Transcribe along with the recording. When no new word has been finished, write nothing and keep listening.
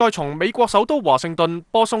再從美國首都華盛頓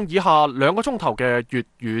播送以下2個鐘頭嘅粵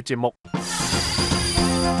語節目。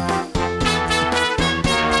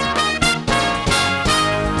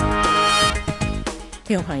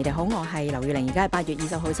聽眾朋友，你哋好，我係劉月玲，而家係8月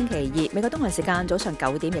20號星期二，美國東岸時間早上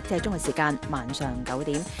9點，亦即係中國時間晚上9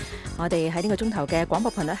點。我哋喺呢個鐘頭嘅廣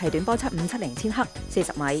播頻率係短波7570千赫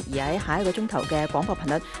40米，而喺下一個鐘頭嘅廣播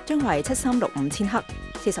頻率將係7365千赫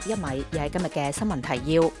41米。而係今日嘅新聞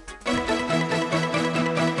提要。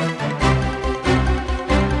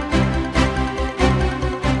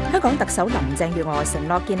香港特首林鄭月娥承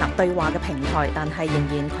諾建立對話嘅平台，但係仍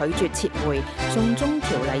然拒絕撤回送中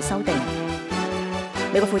條例修訂。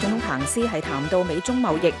美國副總統彭斯係談到美中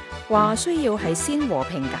貿易，話需要係先和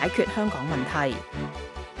平解決香港問題。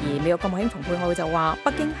而美國國務卿蓬佩奧就話，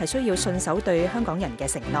北京係需要信守對香港人嘅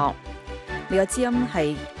承諾。美國之音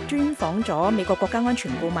係專訪咗美國國家安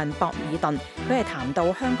全顧問博爾頓，佢係談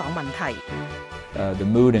到香港問題。The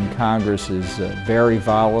mood in Congress is very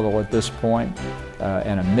volatile at this point,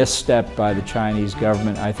 and a misstep by the Chinese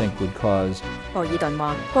government, I think, would cause. 博爾頓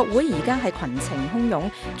話：國會而家係群情洶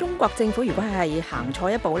湧，中國政府如果係行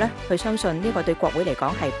錯一步呢，佢相信呢個對國會嚟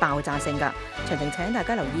講係爆炸性㗎。詳情請大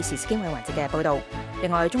家留意時事經緯環節嘅報導。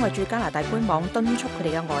另外，中國駐加拿大官網敦促佢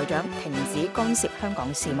哋嘅外長停止干涉香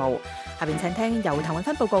港事務。下邊請聽由譚永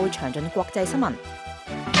芬報告詳盡國際新聞。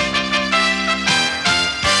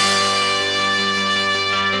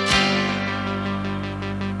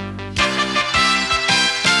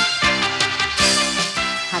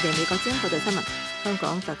美國之音報道新聞，香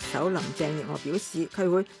港特首林鄭月娥表示，佢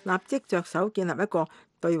會立即着手建立一個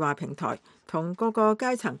對話平台，同各個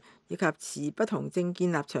階層以及持不同政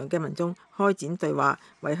見立場嘅民眾開展對話，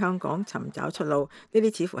為香港尋找出路。呢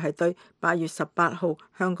啲似乎係對8月18號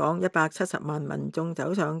香港170萬民眾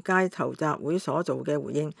走上街頭集會所做嘅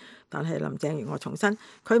回應。但係林鄭月娥重申，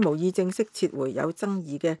佢無意正式撤回有爭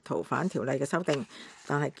議嘅逃犯條例嘅修訂，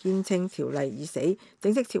但係堅稱條例已死。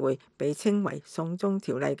正式撤回被稱為送中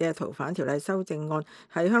條例嘅逃犯條例修正案，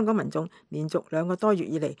係香港民眾連續2個多月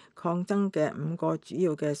以嚟抗爭嘅5個主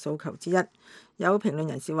要嘅訴求之一。有評論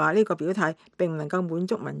人士話，呢個表態並唔能夠滿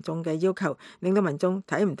足民眾嘅要求，令到民眾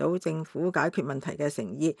睇唔到政府解決問題嘅誠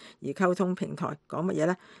意。而溝通平台講乜嘢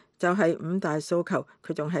呢？就係5大訴求，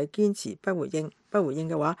佢仲係堅持不回應。不回應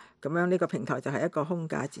嘅話，咁樣呢個平台就係一個空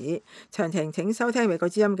架子。詳情請收聽美國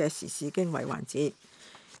之音嘅時事經緯環節。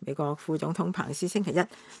美國副總統彭斯星期一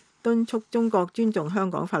敦促中國尊重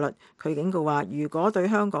香港法律，佢警告話，如果對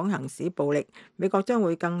香港行使暴力，美國將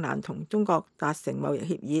會更難同中國達成貿易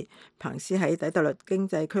協議。彭斯喺底特律經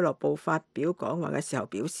濟俱樂部發表講話嘅時候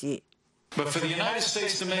表示，彭斯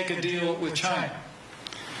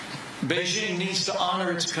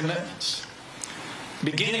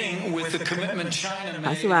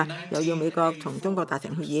話，又要美國同中國達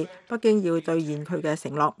成協議，北京要兌現佢嘅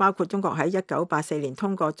承諾，包括中國喺1984年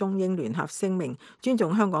通過中英聯合聲明，尊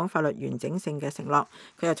重香港法律完整性嘅承諾。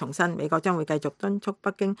佢又重申，美國將會繼續敦促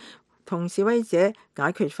北京同示威者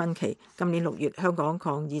解決分歧。今年6月，香港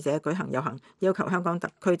抗議者舉行遊行，要求香港特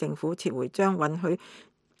區政府撤回將允許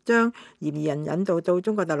將嫌疑人引渡到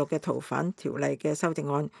中國大陸嘅逃犯條例嘅修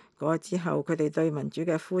正案。嗰之後，佢哋對民主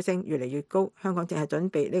嘅呼聲越嚟越高。香港正係準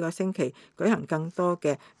備呢個星期舉行更多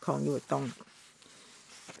嘅抗議活動。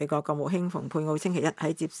美國國務卿蓬佩奧星期一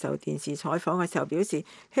喺接受電視採訪嘅時候表示，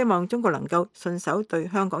希望中國能夠信守對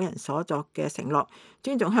香港人所作嘅承諾，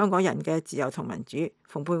尊重香港人嘅自由同民主。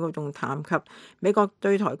蓬佩奧仲談及美國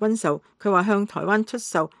對台軍售，佢話向台灣出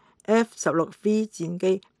售F-16V 戰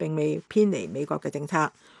機並未偏離美國嘅政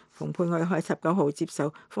策。蓬佩奧喺19號接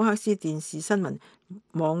受福克斯電視新聞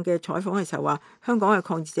網嘅採訪嘅時候話，香港嘅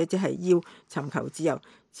抗議者只係要尋求自由，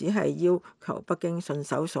只係要求北京信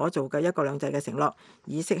守所做嘅一國兩制嘅承諾，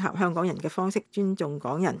以適合香港人嘅方式尊重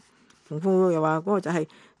港人。蓬佩奧又話，嗰個就係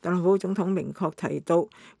特朗普總統明確提到，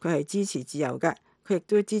佢係支持自由嘅，佢亦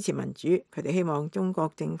都支持民主，佢哋希望中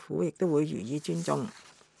國政府亦都會予以尊重。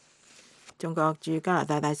中國駐加拿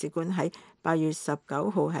大大使館喺8月19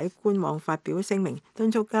號喺官網發表聲明，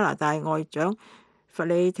敦促加拿大外長弗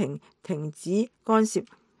里廷停止干涉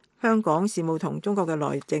香港事務同中國嘅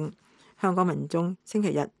內政。香港民眾星期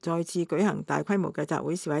日再次舉行大規模嘅集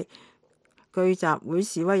會示威。據集會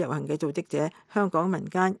示威遊行嘅組織者香港民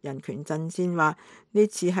間人權陣線話，呢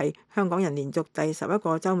次係香港人連續第11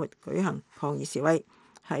個週末舉行抗議示威。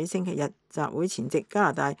喺星期日集會前夕，加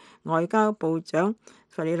拿大外交部長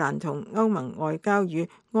弗里蘭同歐盟外交與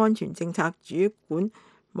安全政策主管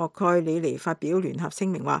莫蓋里尼發表聯合聲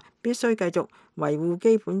明話，必須繼續維護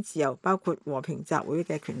基本自由，包括和平集會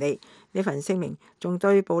嘅權利。呢份聲明仲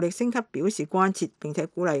對暴力升級表示關切，並且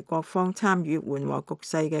鼓勵各方參與緩和局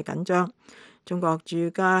勢嘅緊張。中國駐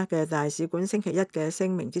加嘅大使館星期一嘅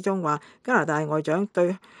聲明之中話，加拿大外長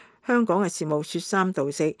對香港嘅事務說三道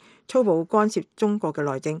四，粗暴干涉中國嘅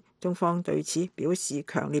內政，中方對此表示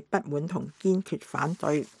強烈不滿同堅決反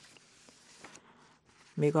對。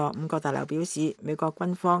美國五角大樓表示，美國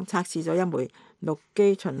軍方測試咗一枚陸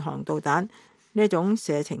基巡航導彈，呢種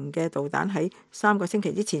射程嘅導彈喺3個星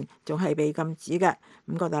期之前仲係被禁止嘅。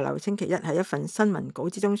五角大樓星期一喺一份新聞稿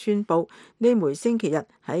之中宣布，呢枚星期日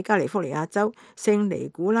喺加利福尼亞州聖尼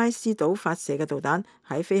古拉斯島發射嘅導彈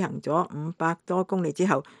喺飛行咗500多公里之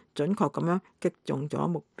後，準確咁樣擊中咗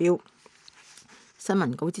目標。新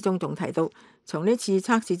聞稿之中仲提到，從呢次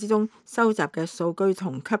測試之中收集嘅數據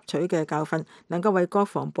同吸取嘅教訓，能夠為國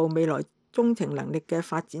防部未來中程能力嘅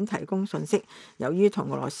發展提供信息。由於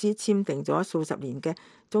同俄羅斯簽訂咗數十年嘅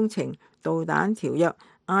中程導彈條約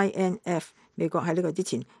INF， 美國喺呢個之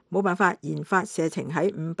前冇辦法研發射程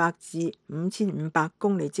喺500至5500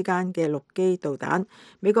公里之間嘅陸基導彈。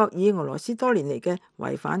美國以俄羅斯多年嚟嘅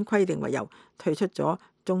違反規定為由，退出咗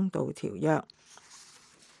中導條約。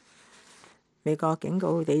美國警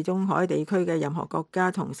告地中海地區嘅任何國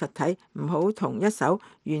家同實體唔好同一艘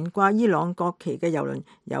懸掛伊朗國旗嘅郵輪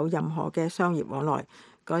有任何嘅商業往來。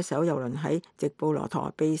該艘郵輪喺直布羅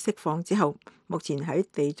陀被釋放之後，目前喺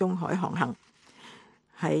地中海航行。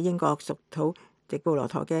喺英國屬土直布羅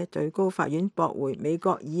陀嘅最高法院駁回美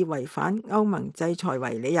國以違反歐盟制裁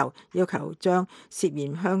為理由，要求將涉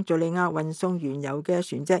嫌向敘利亞運送原油嘅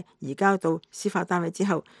船隻移交到司法單位之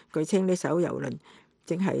後，據稱呢艘郵輪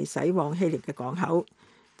正係駛往希臘嘅港口。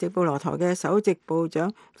直布羅陀嘅首席部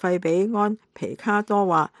長費比安皮卡多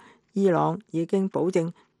話，伊朗已經保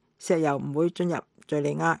證石油唔會進入敘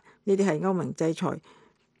利亞，呢啲係歐盟制裁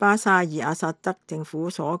巴沙爾阿薩德政府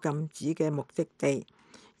所禁止嘅目的地。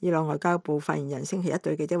伊朗外交部發言人星期一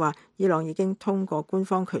對記者話，伊朗已經通過官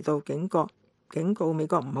方渠道警告美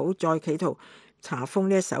國唔好再企圖查封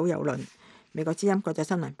呢一艘郵輪。美國之音國際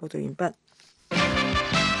新聞報道完畢。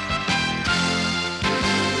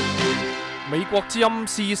美國之音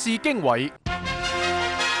時事經緯，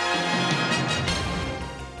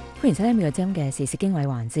歡迎收聽美國之音嘅時事經緯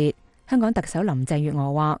環節。香港特首林鄭月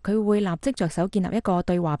娥話，佢會立即着手建立一個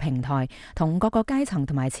對話平台，同各個階層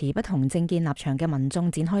同埋持不同政見立場嘅民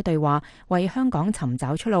眾展開對話，為香港尋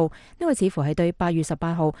找出路。呢個似乎係對8月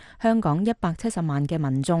18號香港170萬嘅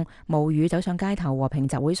民眾無語走上街頭和平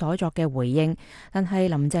集會所作嘅回應。但係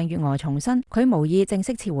林鄭月娥重申，佢無意正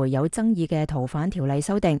式撤回有爭議嘅逃犯條例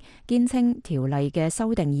修訂，堅稱條例嘅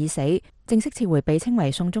修訂已死。正式撤回被稱為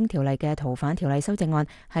送中條例嘅逃犯條例修正案，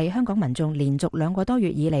係香港民眾連續2個多月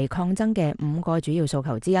以嚟抗爭嘅5個主要訴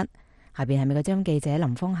求之一。下邊係美國之音記者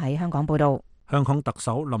林峰喺香港報道。香港特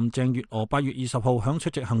首林鄭月娥8月20號響出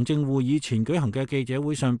席行政會議前舉行嘅記者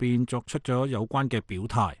會上邊作出咗有關嘅表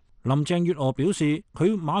態。林鄭月娥表示，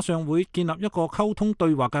佢馬上會建立一個溝通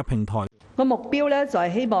對話嘅平台。個目標呢，就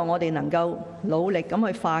係希望我哋能夠努力咁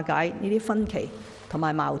去化解呢啲分歧同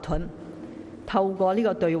埋矛盾，透過呢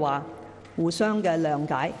個對話互相嘅諒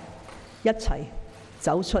解，一齊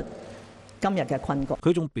走出今日嘅困局。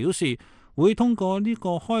佢仲表示會通過呢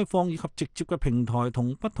個開放以及直接嘅平台，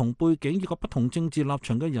同不同背景以及不同政治立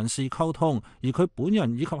場嘅人士溝通，而佢本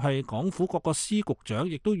人以及係港府各個司局長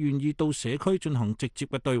亦都願意到社區進行直接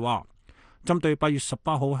嘅對話。針對8月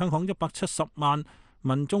18號香港170萬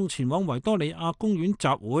民眾前往維多利亞公園集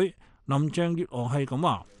會，林鄭月娥係咁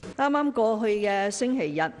話：啱啱過去嘅星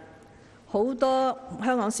期日，好多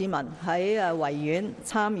香港市民喺維園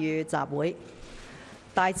參與集會，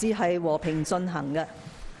大致係和平進行嘅。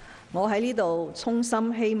我喺呢度衷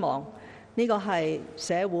心希望呢個係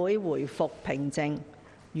社會回復平靜、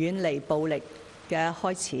遠離暴力嘅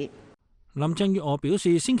開始。林鄭月娥表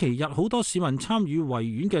示，星期日好多市民參與維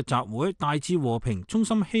園嘅集會，大致和平，衷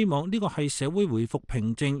心希望呢個係社會回復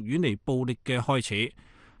平靜、遠離暴力嘅開始。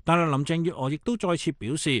但係林鄭月娥亦都再次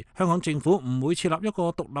表示，香港政府唔會設立一個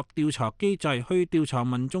獨立調查機制去調查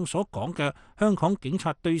民眾所講嘅香港警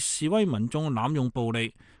察對示威民眾濫用暴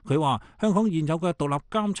力。佢話香港現有嘅獨立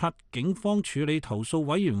監察警方處理投訴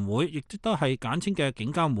委員會，亦都係簡稱嘅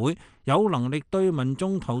警監會，有能力對民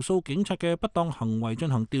眾投訴警察嘅不當行為進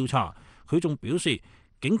行調查。佢仲表示，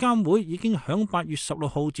警監會已經響8月16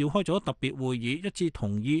號召開咗特別會議，一致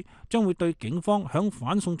同意將會對警方響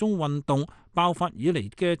反送中運動爆發以嚟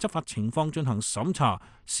嘅執法情況進行審查，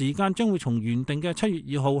時間將會從原定嘅7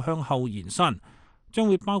月2號向後延伸，將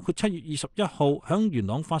會包括7月21號響元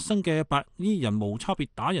朗發生嘅白衣人無差別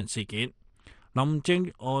打人事件。林鄭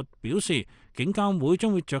月娥表示，警監會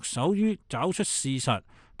將會着手於找出事實，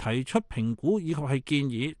提出評估以及係建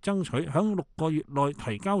議，爭取喺6個月內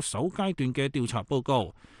提交首階段嘅調查報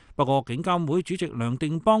告。不過，警監會主席梁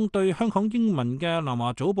定邦對香港英文嘅南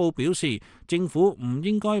華早報表示，政府唔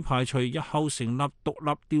應該排除日後成立獨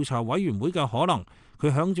立調查委員會嘅可能。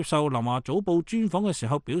佢響接受南華早報專訪嘅時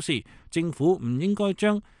候表示，政府唔應該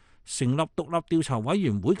將成立獨立調查委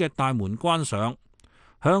員會嘅大門關上。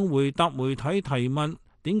向回答媒體提問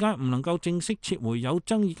點解唔能夠正式撤回有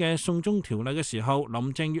爭議嘅送中條例嘅時候，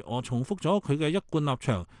林鄭月娥重複咗佢嘅一貫立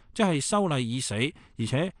場，即係修例已死，而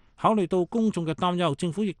且考慮到公眾嘅擔憂，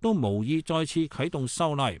政府亦都無意再次啟動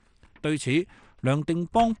修例。對此，梁定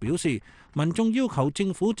邦表示，民眾要求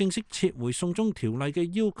政府正式撤回送中條例嘅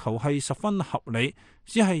要求係十分合理，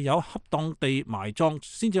只係有恰當地埋葬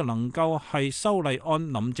先至能夠係修例按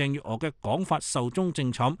林鄭月娥嘅講法壽終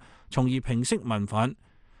正寢，從而平息民憤。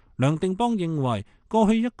梁定邦認為，過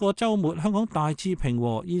去一個週末香港大致平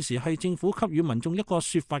和，現時係政府給予民眾一個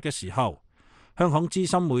說法嘅時候。香港資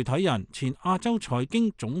深媒體人、前亞洲財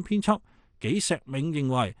經總編輯紀石銘認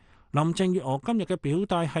為，林鄭月娥今日嘅表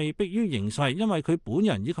態係迫於形勢，因為佢本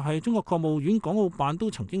人以及係中國國務院港澳辦都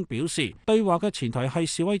曾經表示，對話嘅前提係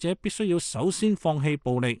示威者必須要首先放棄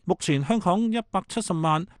暴力。目前香港170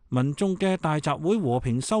萬民眾嘅大集會和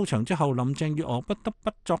平收場之後，林鄭月娥不得不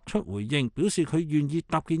作出回應，表示佢願意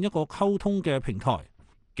搭建一個溝通嘅平台。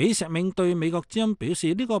紀石銘對美國之音表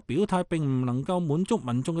示，呢個表態並唔能夠滿足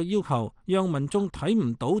民眾嘅要求，讓民眾睇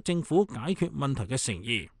唔到政府解決問題嘅誠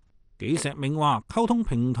意。紀石銘話：溝通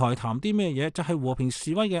平台談啲咩嘢，就係和平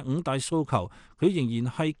示威嘅5大訴求，佢仍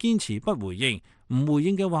然係堅持不回應。唔回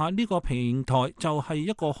應嘅話，呢個平台就係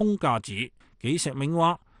一個空架子。紀石銘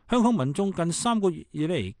話：香港民眾近3個月以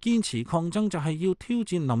嚟堅持抗爭，就係要挑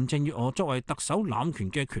戰林鄭月娥作為特首濫權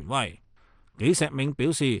嘅權威。紀石銘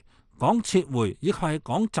表示，講撤回，以及係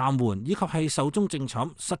講暫緩，以及係壽終正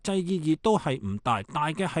寢，實際意義都係唔大。大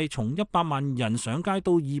嘅係從100萬人上街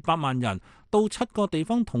到200萬人，到7個地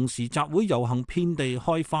方同時集會遊行，遍地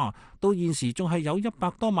開花，到現時仲係有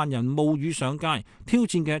100多萬人冒雨上街。挑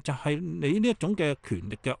戰嘅就係你呢一種嘅權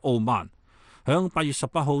力嘅傲慢。響8月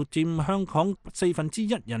18號佔香港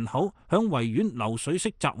1/4人口響維園流水式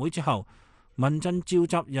集會之後，民陣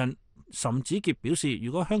召集人岑子傑表示，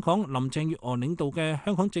如果香港林鄭月娥領導嘅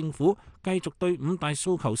香港政府繼續對5大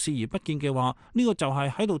訴求視而不見嘅話，呢個就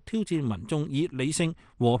係喺度挑戰民眾以理性、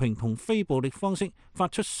和平同非暴力方式發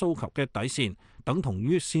出訴求嘅底線，等同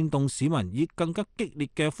於煽動市民以更加激烈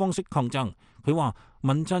嘅方式抗爭。佢話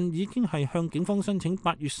民陣已經係向警方申請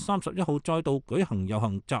8月31號再度舉行遊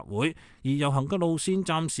行集會，而遊行嘅路線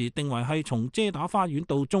暫時定為係從遮打花園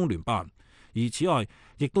到中聯辦。而此外，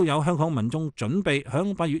亦都有香港民眾準備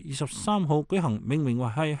響8月23號舉行命名為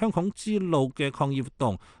係香港之路嘅抗議活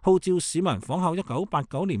動，號召市民仿效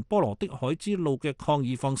1989年波羅的海之路嘅抗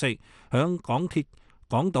議方式，響港鐵、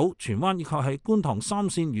港島、荃灣以及係觀塘3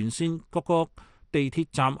線沿線各個地鐵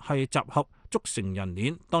站係集合組成人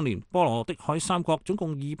鏈。當年波羅的海三角總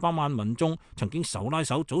共200萬民眾曾經手拉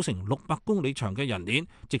手組成600公里長嘅人鏈，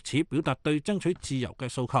藉此表達對爭取自由嘅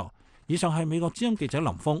訴求。以上係美國之音記者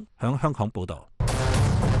林峰響香港報道。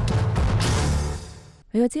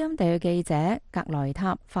美國之音地記記者格萊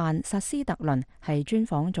塔范薩斯特倫係專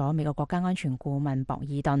訪咗美國國家安全顧問博爾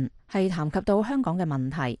頓，係談及到香港嘅問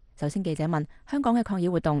題。首先記者問：香港嘅抗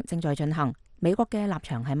議活動正在進行，美國嘅立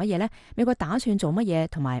場係乜嘢呢？美國打算做乜嘢，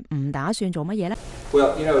同埋唔打算做乜嘢呢？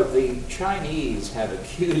 Well, you know, the Chinese have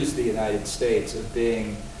accused the United States of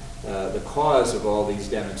being the cause of all these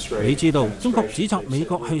demonstrations. 你知道中國指責美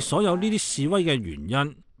國係所有呢啲示威嘅原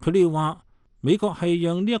因，佢哋話美國係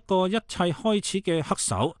讓呢一個一切開始嘅黑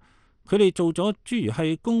手，佢哋做咗諸如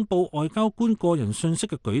係公佈外交官個人信息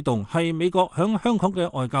嘅舉動，係美國響香港嘅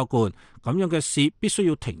外交官，咁樣嘅事必須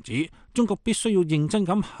要停止。中國必須要認真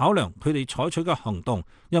咁考量佢哋採取嘅行動，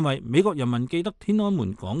因為美國人民記得天安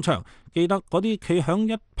門廣場，記得嗰啲企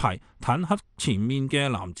響一排坦克前面嘅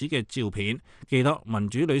男子嘅照片，記得民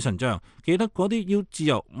主女神像，記得嗰啲要自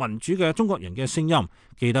由民主嘅中國人嘅聲音，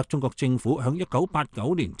記得中國政府響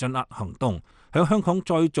1989年鎮壓行動，響香港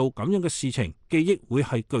再做咁樣嘅事情，記憶會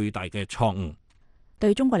係巨大嘅錯誤。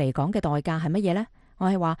對中國嚟講嘅代價係乜嘢呢？我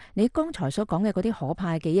係話你剛才所講嘅嗰啲可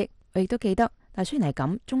怕嘅記憶，我亦都記得。但雖然係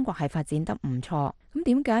咁，中國係發展得唔錯，咁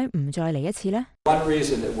點解唔再嚟一次呢？ One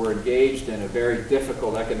reason that we're engaged in a very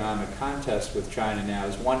difficult economic contest with China now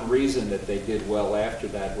is one reason that they did well after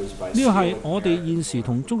that was by 呢個係我哋現時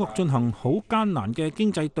同中國進行好艱難嘅經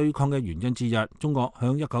濟對抗嘅原因之一。中國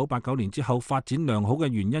響1989年之後發展良好嘅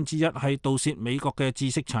原因之一係盜竊美國嘅知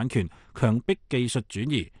識產權，強迫技術轉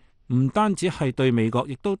移。唔單止係對美國，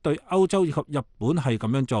亦都對歐洲以及日本係咁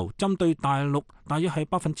樣做。針對大陸，大約係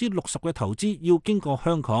60%嘅投資要經過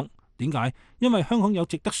香港。點解？因為香港有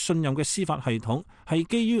值得信任嘅司法系統，係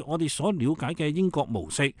基於我哋所了解嘅英國模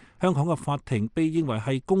式。香港嘅法庭被認為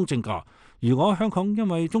係公正㗎。如果香港因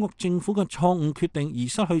為中國政府嘅錯誤決定而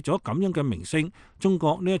失去咗咁樣嘅名聲，中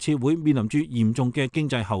國呢一次會面臨住嚴重嘅經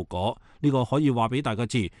濟後果。呢個可以話俾大家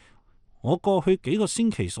知。我過去幾個星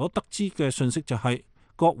期所得知嘅信息就係，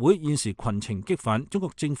國會現時群情激憤，中國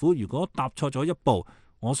政府如果踏錯咗一步，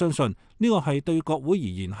我相信呢個係對國會而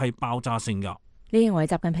言係爆炸性㗎。你認為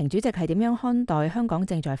習近平主席係點樣看待香港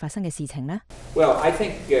正在發生嘅事情呢？ Well, I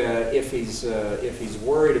think if he's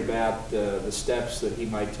worried about the steps that he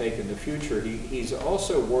might take in the future, he's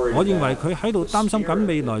also worried. 我認為佢喺度擔心緊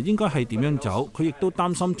未來應該係點樣走，佢亦都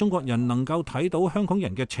擔心中國人能夠睇到香港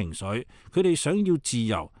人嘅情緒，佢哋想要自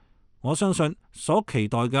由。我相信所期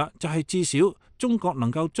待嘅就係至少中國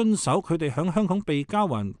能夠遵守佢哋響香港被交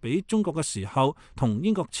還俾中國嘅時候同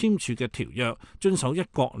英國簽署嘅條約，遵守一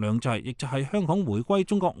國兩制，亦就係香港回歸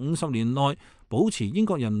中國50年內保持英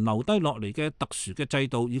國人留低落嚟嘅特殊嘅制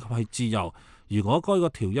度以及係自由。如果該個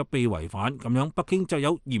條約被違反，咁樣北京就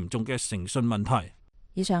有嚴重嘅誠信問題。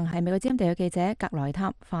以上係美國之音地嘅記者格萊塔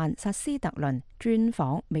·范薩斯特倫專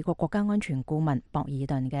訪美國國家安全顧問博爾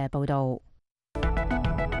頓嘅報導。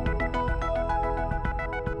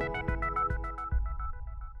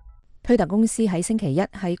推特公司喺星期一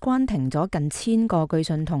係關停咗近1000個據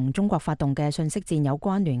信同中國發動嘅信息戰有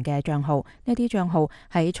關聯嘅賬號，呢啲賬號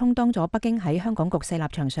係充當咗北京喺香港局勢立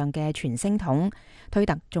場上嘅傳聲筒。推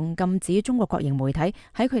特仲禁止中國國營媒體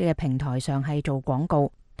喺佢哋嘅平台上係做廣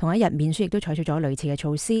告。同一日，面書亦都採取咗類似嘅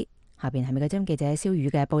措施。下邊係美國之音記者蕭宇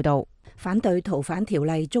嘅報導。反對逃犯條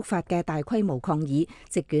例觸發嘅大規模抗議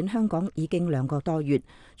席捲香港已經2個多月。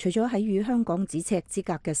除咗喺與香港咫尺之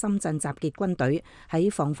隔嘅深圳集結軍隊，喺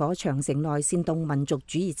防火長城內煽動民族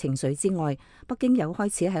主義情緒之外，北京又開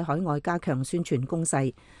始喺海外加強宣傳攻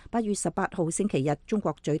勢。8月18號星期日，中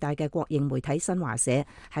國最大嘅國營媒體新華社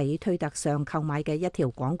喺推特上購買嘅一條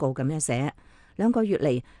廣告咁樣寫：2個月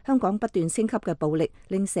嚟，香港不斷升級嘅暴力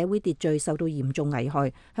令社會秩序受到嚴重危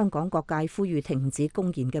害。香港各界呼籲停止公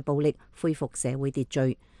然嘅暴力，恢復社會秩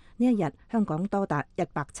序。呢一日，香港多達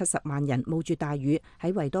170萬人冒住大雨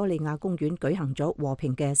喺維多利亞公園舉行咗和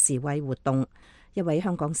平嘅示威活動。一位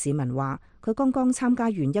香港市民話：佢剛剛參加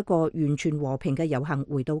完一個完全和平嘅遊行，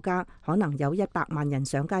回到家可能有100萬人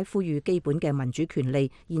上街呼籲基本嘅民主權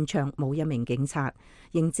利，現場冇一名警察。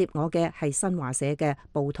迎接我嘅係新華社嘅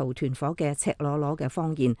暴徒團伙嘅赤裸裸嘅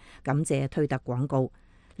謊言，感謝推特廣告。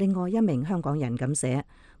另外一名香港人咁寫：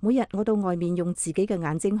每日我到外面用自己嘅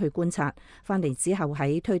眼睛去觀察，返嚟之後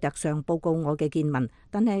喺推特上報告我嘅見聞，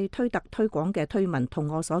但係推特推廣嘅推文同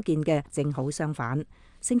我所見嘅正好相反。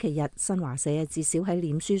星期日，新華社至少喺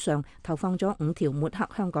臉書上投放咗5條抹黑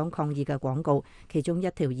香港抗議嘅廣告，其中一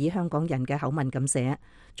條以香港人嘅口吻咁寫：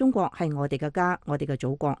中國係我哋嘅家，我哋嘅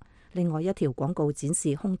祖國。另外一條廣告展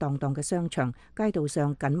示空蕩蕩嘅商場、街道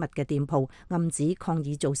上緊密嘅店鋪，暗指抗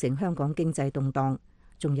議造成香港經濟動盪。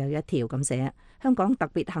仲有一條咁寫：香港特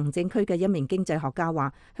別行政區嘅一名經濟學家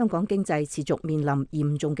話，香港經濟持續面臨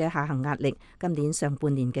嚴重嘅下行壓力。今年上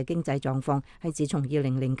半年嘅經濟狀況係自從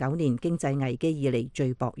2009年經濟危機以嚟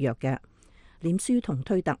最薄弱嘅。臉書同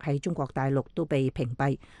推特喺中國大陸都被屏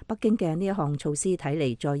蔽。北京嘅呢一項措施睇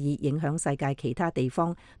嚟再以影響世界其他地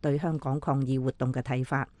方對香港抗議活動嘅睇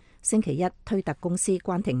法。星期一，推特公司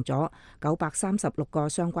關停咗936個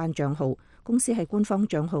相關賬號。公司喺官方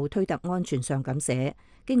賬號推特安全上咁寫：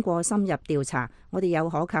經過深入調查，我哋有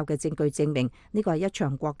可靠嘅證據證明呢個係一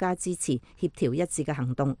場國家支持、協調一致嘅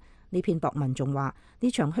行動。呢篇博文仲話，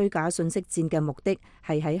呢場虛假信息戰嘅目的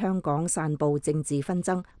係喺香港散佈政治紛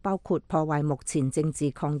爭，包括破壞目前政治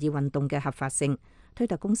抗議運動嘅合法性。推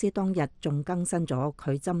特公司當日仲更新咗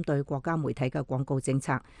佢針對國家媒體嘅廣告政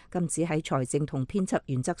策，禁止喺財政同編輯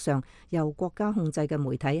原則上由國家控制嘅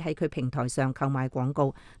媒體喺佢平台上購買廣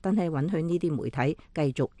告，但係允許呢啲媒體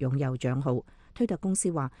繼續擁有帳號。推特公司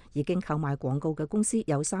話，已經購買廣告嘅公司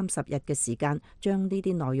有30日嘅時間將呢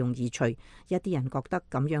啲內容移除。一啲人覺得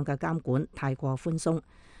咁樣嘅監管太過寬鬆。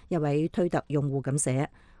一位推特用戶咁寫：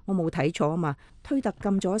我冇睇錯啊嘛，推特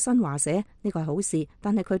禁咗新華社呢個係好事，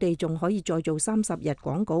但係佢哋仲可以再做30日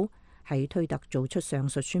廣告。喺推特做出上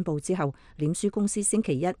述宣佈之後，臉書公司星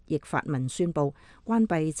期一亦發文宣佈關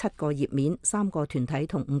閉7個頁面、3個團體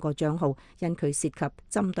同5個帳號，因佢涉及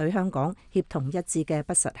針對香港協同一致嘅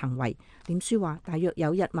不實行為。臉書話大約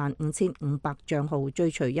有15,500帳號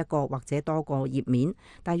追隨一個或者多個頁面，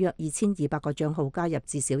大約2,200個帳號加入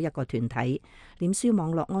至少一個團體。臉書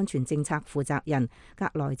網絡安全政策負責人格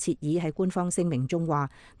萊切爾喺官方聲明中話，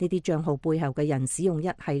呢啲帳號背後嘅人使用一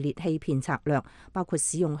系列欺騙策略，包括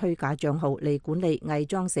使用虛假帳號嚟管理偽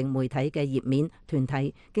裝成媒體嘅頁面、團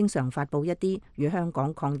體，經常發布一啲與香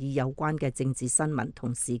港抗議有關嘅政治新聞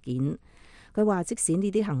同事件。佢話即使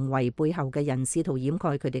呢啲行為背後嘅人試圖掩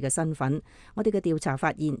蓋佢哋嘅身份，我哋嘅調查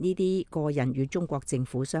發現呢啲個人與中國政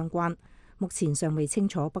府相關。目前尚未清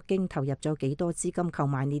楚北京投入咗幾多資金購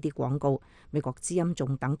買呢啲廣告。美國之音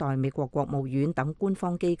仲等待美國國務院等官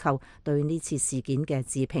方機構對呢次事件嘅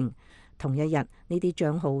置評。同一日，呢啲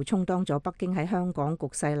帳號充當咗北京喺香港局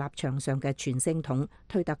勢立場上嘅傳聲筒。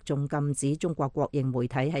推特仲禁止中國國營媒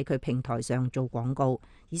體喺佢平台上做廣告。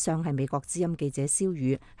以上係美國之音記者蕭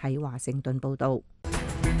宇喺華盛頓報導。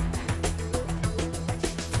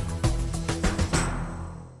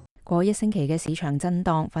過一星期嘅市場震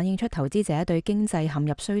盪，反映出投資者對經濟陷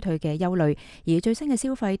入衰退嘅憂慮。而最新嘅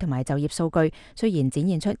消費同埋就業數據雖然展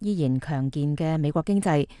現出依然強健嘅美國經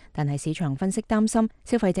濟，但係市場分析擔心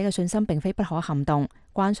消費者嘅信心並非不可撼動。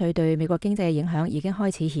關稅對美國經濟嘅影響已經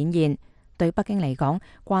開始顯現。對北京嚟講，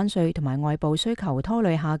關稅同埋外部需求拖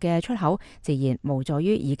累下嘅出口，自然無助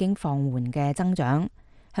於已經放緩嘅增長。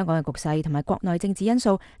香港嘅局勢同埋國內政治因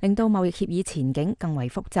素，令到貿易協議前景更為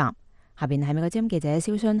複雜。下邊係美國之音記者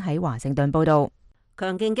蕭순喺華盛頓報道。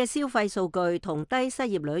強勁嘅消費數據同低失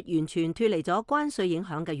業率完全脫離咗關稅影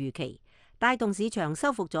響嘅預期，帶動市場收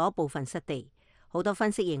復咗部分失地。好多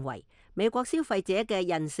分析認為，美國消費者嘅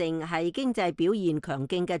韌性係經濟表現強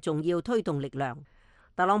勁嘅重要推動力量。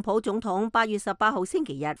特朗普總統8月18號星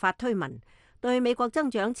期日發推文，對美國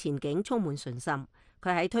增長前景充滿信心。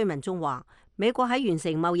佢喺推文中話，美國喺完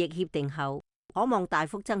成貿易協定後，可望大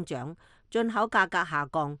幅增長，進口價格下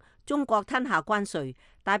降，中國吞下關稅，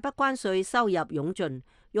大筆關稅收入湧進，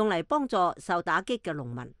用嚟幫助受打擊嘅農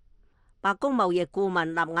民。白宮貿易顧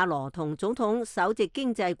問納瓦羅同總統首席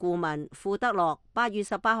經濟顧問庫德洛8月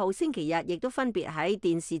18號星期日亦都分別喺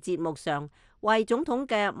電視節目上為總統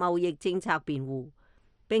嘅貿易政策辯護，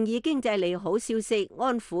並以經濟利好消息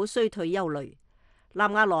安撫衰退憂慮。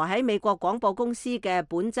納瓦羅喺美國廣播公司嘅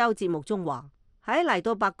本周節目中話，喺嚟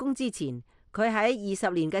到白宮之前，佢喺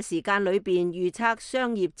20年嘅時間裏邊預測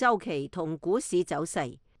商業周期同股市走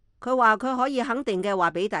勢。佢話佢可以肯定嘅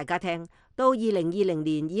話俾大家聽，到2020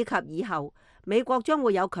年以及以後，美國將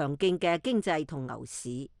會有強勁嘅經濟同牛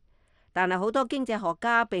市。但係好多經濟學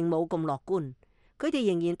家並冇咁樂觀，佢哋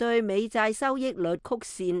仍然對美債收益率曲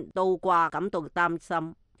線倒掛感到擔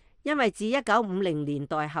心，因為自1950年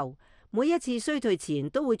代後，每一次衰退前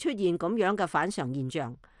都會出現咁樣嘅反常現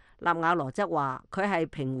象。納瓦羅則話佢係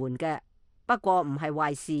平緩嘅。不過唔係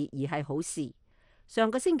壞事，而係好事。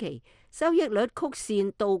上個星期收益率曲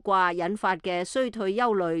線倒掛引發嘅衰退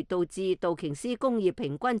憂慮，導致道瓊斯工業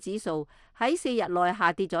平均指數喺4日內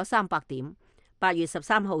下跌咗300點。8月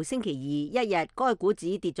13號星期二一日，該股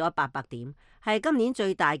指跌咗800點，係今年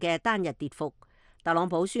最大嘅單日跌幅。特朗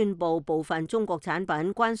普宣布部分中國產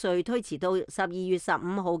品關稅推遲到12月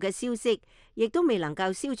15號嘅消息，亦都未能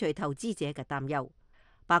夠消除投資者嘅擔憂。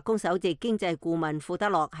白宮首席經濟顧問庫德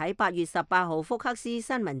洛喺8月18號福克斯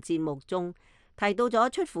新聞節目中提到咗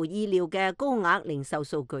出乎意料嘅高額零售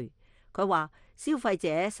數據。佢話消費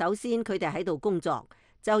者首先佢哋喺度工作，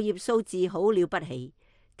就業數字好了不起；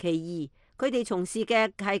其二，佢哋從事嘅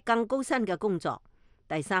係更高薪嘅工作；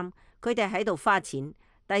第三，佢哋喺度花錢；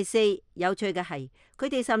第四，有趣嘅係佢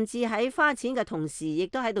哋甚至喺花錢嘅同時，亦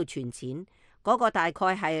都喺度存錢。嗰個大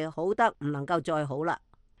概係好得唔能夠再好啦。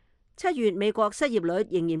7月美國失業率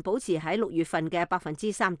仍然保持喺6月份嘅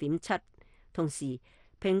3.7%，同時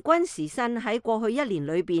平均時薪喺過去1年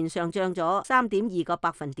裏邊上漲咗3.2個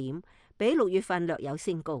百分點，比6月份略有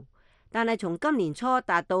升高，但係從今年初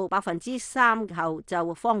達到3%後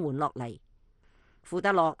就放緩落嚟。庫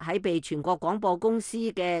德洛喺被全國廣播公司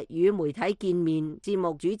嘅與媒體見面節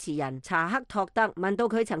目主持人查克托德問到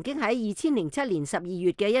佢曾經喺2007年12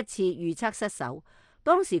月嘅一次預測失手，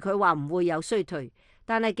當時佢話唔會有衰退。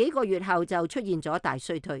但係幾個月後就出現咗大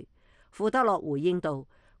衰退。庫德洛回應到，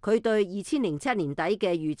佢對2007年底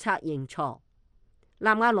嘅預測認錯。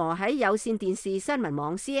納瓦羅喺有線電視新聞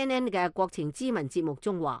網 CNN 嘅國情咨文節目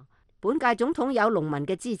中話，本屆總統有農民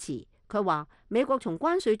嘅支持。佢話美國從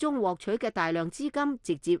關稅中獲取嘅大量資金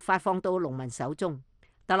直接發放到農民手中。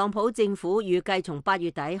特朗普政府預計從8月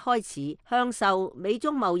底開始向受美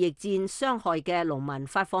中貿易戰傷害嘅農民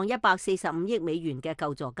發放145億美元嘅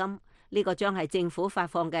救助金，呢個將係政府發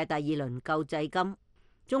放嘅第2輪救濟金。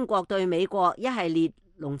中國對美國一系列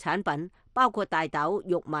農產品，包括大豆、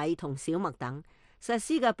玉米同小麥等，實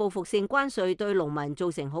施嘅報復性關稅對農民造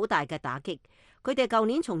成好大嘅打擊。佢哋舊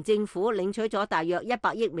年從政府領取咗大約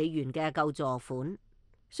100億美元嘅救助款。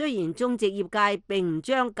雖然種植業界並唔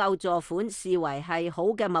將救助款視為係好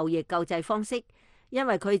嘅貿易救濟方式，因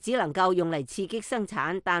為佢只能夠用嚟刺激生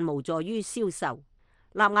產，但無助於銷售。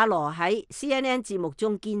納瓦羅喺 CNN 節目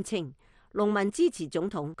中堅稱，農民支持總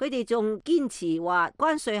統，佢哋仲堅持話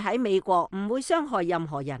關稅喺美國唔會傷害任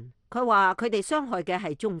何人。佢話佢哋傷害嘅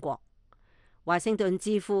係中國。華盛頓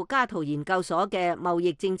智庫加圖研究所嘅貿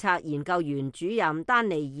易政策研究員主任丹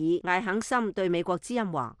尼爾艾肯森對美國之音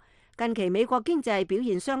話，近期美國經濟表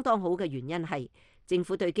現相當好嘅原因係政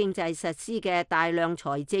府對經濟實施嘅大量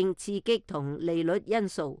財政刺激同利率因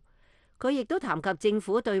素。佢亦都談及政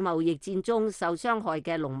府對貿易戰中受傷害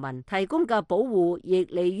嘅農民提供嘅保護，亦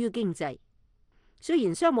利於經濟。雖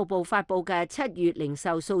然商務部發布嘅7月零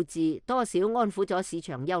售數字多少安撫咗市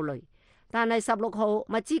場憂慮，但係16號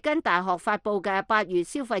密芝根大學發布嘅8月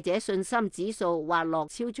消費者信心指數滑落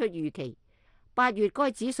超出預期。8月該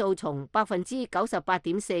指數從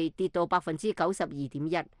98.4跌到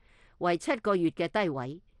92.1%，為7個月嘅低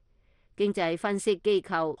位。經濟分析機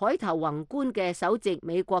構海頭宏觀嘅首席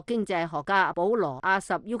美國經濟學家保羅阿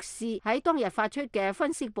什沃斯喺當日發出嘅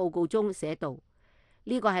分析報告中寫道，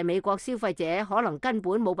呢個係美國消費者可能根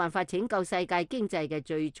本冇辦法拯救世界經濟嘅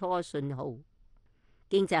最初信號。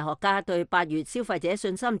經濟學家對8月消費者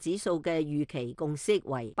信心指數嘅預期共識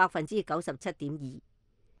為97.2%。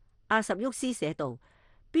阿什沃斯寫道，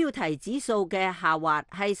標題指數嘅下滑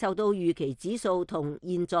係受到預期指數同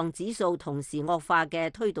現狀指數同時惡化嘅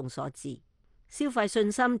推動所致。消費信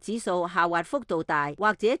心指數下滑幅度大，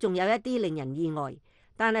或者仲有一啲令人意外。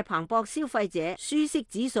但係彭博消費者舒適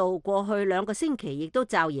指數過去2個星期亦都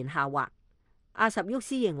驟然下滑。阿什沃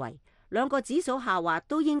斯認為2個指數下滑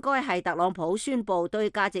都應該係特朗普宣布對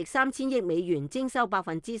價值3000億美元徵收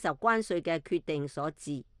10%關稅嘅決定所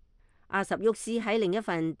致。阿什沃斯喺另一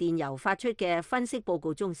份電郵發出嘅分析報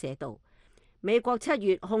告中寫道，美國7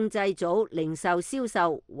月控制組零售銷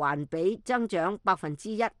售環比增長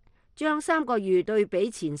1%，將3個月對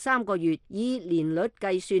比前3個月以年率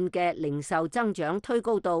計算嘅零售增長推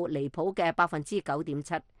高到離譜嘅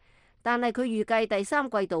9.7%，但係佢預計第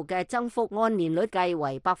3季度嘅增幅按年率計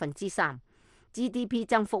為3%，GDP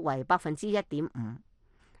增幅為1.5%。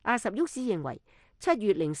阿什沃斯認為7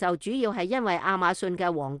月零售主要係因為亞馬遜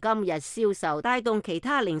嘅黃金日銷售帶動其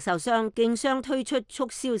他零售商競相推出促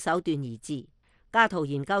銷手段而至。加圖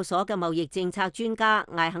研究所嘅貿易政策專家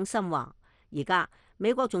艾肯森話，而家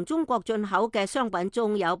美國從中國進口嘅商品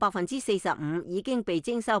中有45%已經被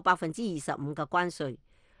徵收25%嘅關稅。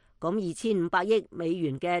咁2500億美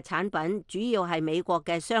元嘅產品主要係美國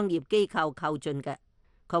嘅商業機構購進嘅。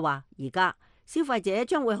佢話而家消費者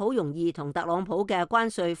將會好容易同特朗普嘅關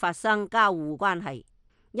稅發生交互關係，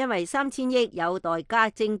因為3000億有待加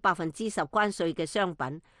徵10%關稅嘅商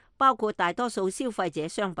品，包括大多數消費者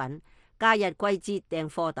商品、假日季節訂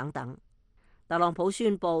貨等等。特朗普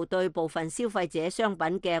宣布對部分消費者商品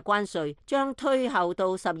嘅關稅將推後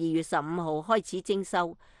到12月15號開始徵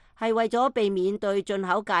收，係為咗避免對進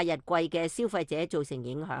口假日季嘅消費者造成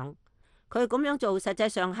影響。佢咁樣做實際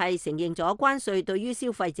上係承認咗關稅對於消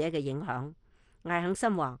費者嘅影響。艾肯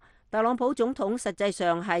森話，特朗普總統實際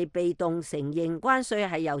上係被動承認關稅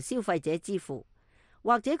係由消費者支付，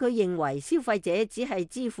或者佢認為消費者只係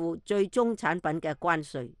支付最終產品嘅關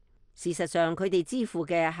稅。事實上，佢哋支付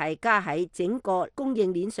嘅係加喺整個供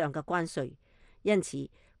應鏈上嘅關稅。因此，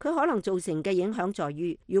佢可能造成嘅影響在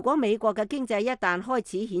於，如果美國嘅經濟一旦開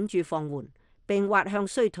始顯著放緩並滑向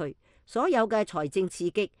衰退，所有嘅財政刺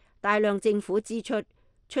激、大量政府支出、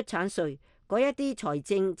出產稅嗰一啲財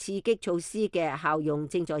政刺激措施嘅效用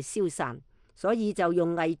正在消散，所以就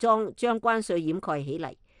用偽裝將關稅掩蓋起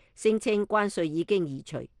嚟，聲稱關稅已經移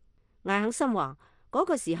除。艾肯森話，嗰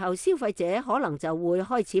個時候消費者可能就會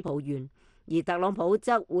開始抱怨，而特朗普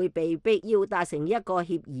則會被逼要達成一個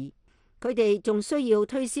協議。佢哋仲需要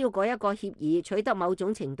推銷嗰一個協議，取得某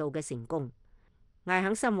種程度嘅成功。艾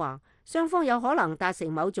肯森話，雙方有可能達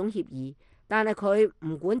成某種協議，但係佢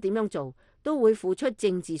唔管點樣做，都會付出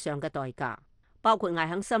政治上嘅代價。包括艾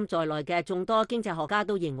肯森在內嘅眾多經濟學家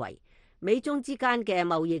都認為，美中之間嘅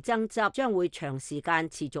貿易爭執將會長時間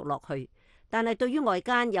持續落去。但係對於外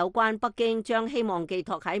間有關北京將希望寄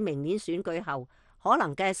託喺明年選舉後可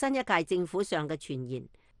能嘅新一屆政府上嘅傳言，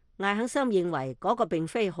艾肯森認為嗰個並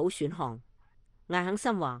非好選項。艾肯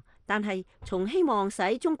森話，但係從希望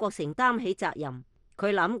使中國承擔起責任，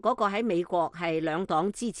佢諗嗰個喺美國係兩黨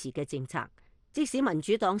支持嘅政策，即使民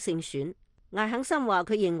主黨勝選。艾肯森話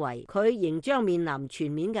佢認為佢仍將面臨全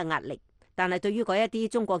面嘅壓力，但係對於嗰一啲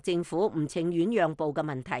中國政府唔情願讓步嘅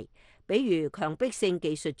問題，比如強迫性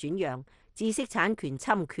技術轉讓、知識產權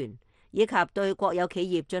侵權，以及對國有企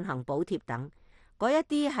業進行補貼等，嗰一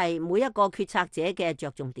啲係每一個決策者嘅着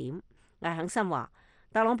重點。艾肯森話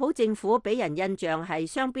特朗普政府俾人印象係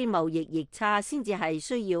雙邊貿易逆差先至係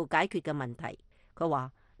需要解決嘅問題。佢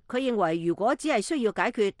話佢認為如果只係需要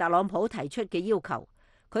解決特朗普提出嘅要求，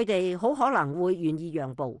佢哋好可能會願意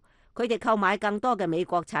讓步，佢哋購買更多嘅美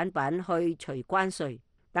國產品去除關稅，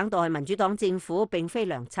等待民主黨政府並非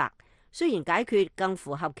良策。雖然解決更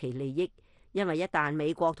符合其利益，因為一旦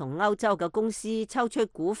美國同歐洲嘅公司抽出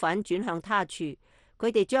股份轉向他處，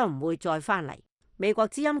佢哋將唔會再返嚟。美國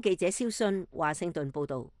之音記者蕭信華盛頓報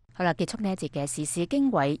導。好啦，結束呢一節嘅時事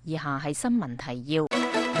經緯，以下係新聞提要。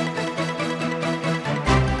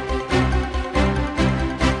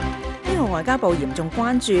外交部嚴重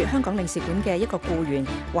關注香港領事館嘅一個僱員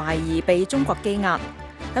懷疑被中國羈押，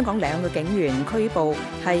香港2個警員拘捕，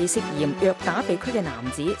係涉嫌虐打被拘嘅男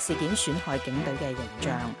子，事件損害警隊嘅形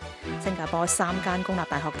象。新加坡3間公立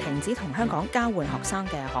大學停止同香港交換學生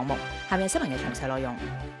嘅項目。下面係新聞嘅詳細內容。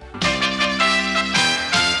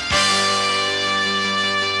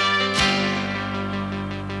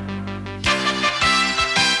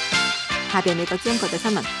下邊美國之音國際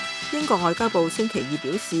新聞。英國外交部星期二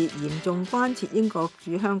表示，嚴重關切英國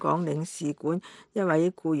駐香港領事館一位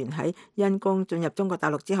僱員喺因公進入中國大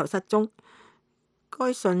陸之後失蹤。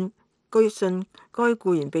據信該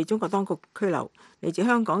僱員被中國當局拘留。嚟自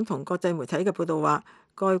香港同國際媒體嘅報道話，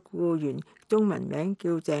該僱員中文名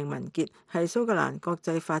叫鄭文傑，係蘇格蘭國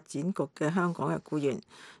際發展局嘅香港嘅僱員。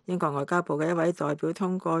英國外交部嘅一位代表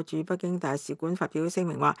通過駐北京大使館發表聲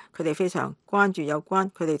明話，佢哋非常關注有關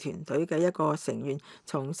佢哋團隊嘅一個成員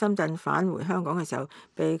從深圳返回香港嘅時候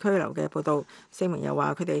被拘留嘅報導。聲明又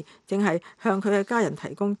話，佢哋正係向佢嘅家人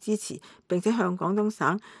提供支持，並且向廣東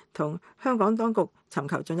省同香港當局尋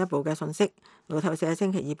求進一步嘅信息。路透社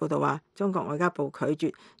星期二報導話，中國外交部拒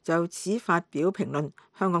絕就此發表評論，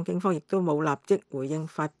香港警方亦都冇立即回應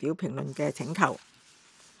發表評論嘅請求。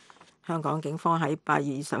香港警方喺8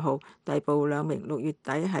月20號逮捕2名6月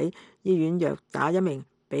底喺醫院虐打一名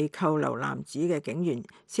被扣留男子嘅警員，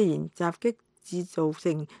涉嫌襲擊致造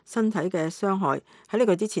成身體嘅傷害。喺呢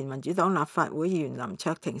個之前，民主黨立法會議員林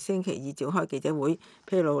卓廷星期二召開記者會，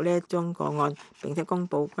披露呢一宗個案，並且公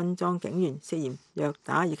佈軍裝警員涉嫌虐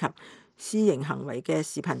打以及私刑行為嘅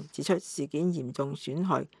視頻，指出事件嚴重損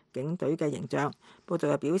害警隊嘅形象。報道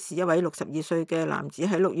又表示，一位62歲嘅男子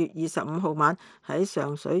喺6月25號晚喺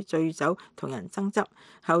上水醉酒同人爭執，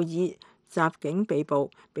後以襲警被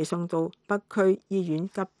捕，被送到北區醫院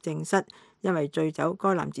急症室。因為醉酒，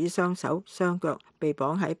該男子雙手雙腳被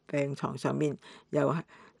綁喺病床上面，又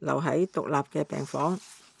留喺獨立嘅病房。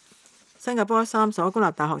新加坡3所公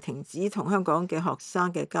立大學停止同香港嘅學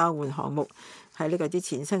生嘅交換項目。喺呢個之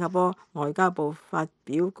前，新加坡外交部發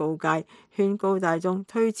表告誡，勸告大眾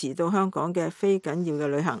推遲到香港嘅非緊要嘅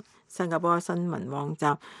旅行。新加坡新聞網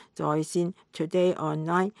站在線 Today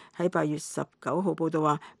Online 喺8月19號報導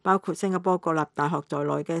話，包括新加坡國立大學在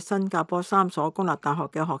內嘅新加坡3所公立大學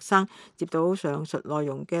嘅學生接到上述內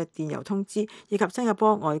容嘅電郵通知，以及新加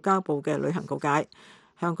坡外交部嘅旅行告誡。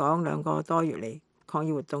香港2個多月嚟，抗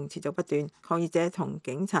議活動持續不斷，抗議者同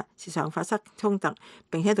警察時常發生衝突，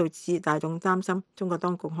並且導致大眾擔心中國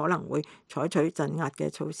當局可能會採取鎮壓嘅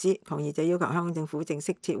措施。抗議者要求香港政府正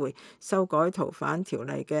式撤回修改逃犯條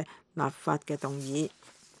例嘅立法嘅動議。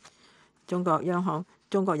中國央行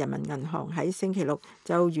中國人民銀行喺星期六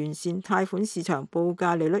就完善貸款市場報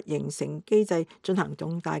價利率形成機制進行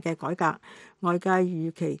重大嘅改革，外界預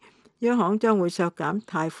期央行將會削減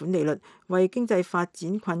貸款利率，為經濟發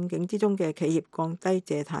展困境之中嘅企業降低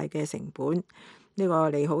借貸嘅成本。呢個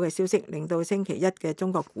利好嘅消息令到星期一嘅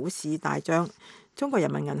中國股市大漲。中國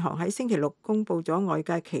人民銀行喺星期六公布咗外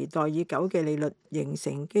界期待已久嘅利率形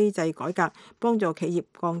成機制改革，幫助企業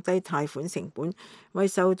降低貸款成本，為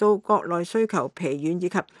受到國內需求疲軟以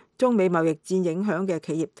及中美貿易戰影響嘅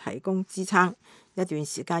企業提供支撐。一段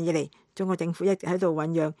時間以嚟，中國政府一直喺度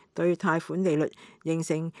醖釀對貸款利率形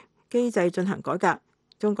成機制進行改革。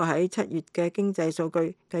中國喺7月嘅經濟數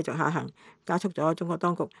據繼續下行，加速咗中國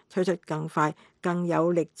當局推出更快、更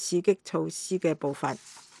有力刺激措施嘅步伐。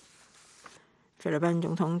菲律賓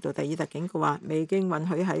總統杜特爾特警告話，未經允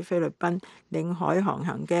許喺菲律賓領海航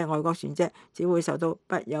行嘅外國船隻只會受到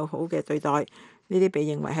不友好嘅對待。呢啲被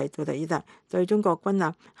認為係杜特爾特對中國軍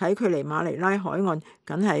艦喺距離馬尼拉海岸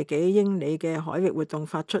僅係幾英里嘅海域活動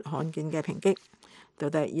發出罕見嘅抨擊。杜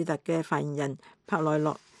特爾特嘅發言人帕內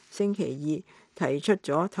洛星期二提出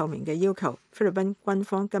咗透明嘅要求。菲律賓軍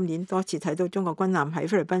方今年多次睇到中國軍艦喺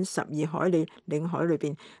菲律賓12海里領海裏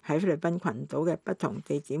邊喺菲律賓群島嘅不同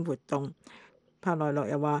地點活動。帕內洛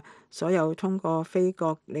又話，所有通過菲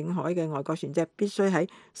國領海嘅外國船隻必須喺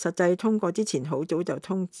實際通過之前好早就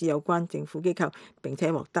通知有關政府機構，並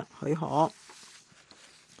且獲得許可。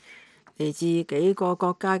嚟自幾個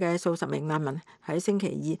國家嘅數十名難民喺星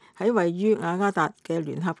期二喺位於雅加達嘅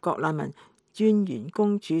聯合國難民專員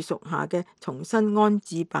公署屬下嘅重新安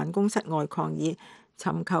置辦公室外抗議，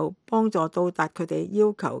尋求幫助到達佢哋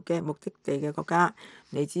要求嘅目的地嘅國家。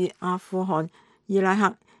嚟自阿富汗、伊拉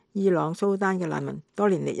克、伊朗、蘇丹嘅難民多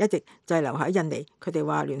年嚟一直滯留喺印尼，佢哋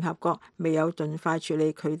話聯合國未有盡快處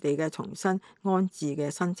理佢哋嘅重新安置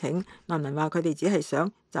嘅申請。難民話佢哋只係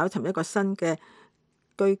想找尋一個新嘅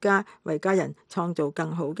居家，為家人創造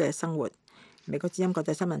更好嘅生活。美國之音國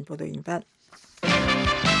際新聞報道完畢。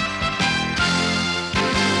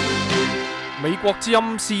美國之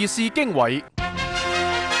音時事經緯，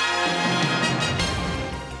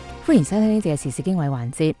歡迎收聽呢節嘅時事經緯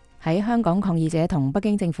環節。喺香港抗議者同北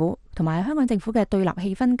京政府同埋香港政府嘅對立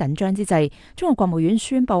氣氛緊張之際，中國國務院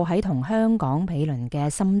宣布喺同香港毗鄰嘅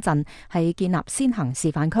深圳係建立先行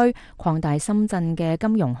示範區，擴大深圳嘅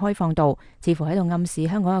金融開放度，似乎喺度暗示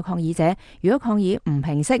香港嘅抗議者，如果抗議唔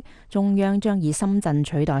平息，中央將以深圳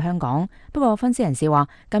取代香港。不過分析人士話，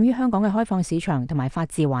鑒於香港嘅開放市場同埋法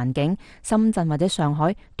治環境，深圳或者上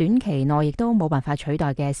海短期內亦都冇辦法取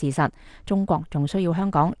代嘅事實，中國仲需要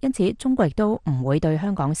香港，因此中國亦都唔會對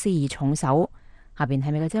香港施以重手。下邊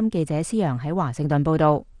係美國之音記者施陽喺華盛頓報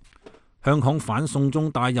道。香港反送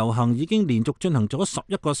中大遊行已經連續進行咗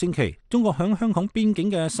11個星期，中國響香港邊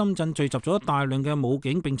境嘅深圳聚集咗大量嘅武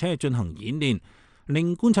警，並且係進行演練，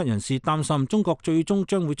令觀察人士擔心中國最終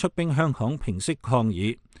將會出兵香港平息抗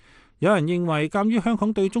議。有人認為，鑒於香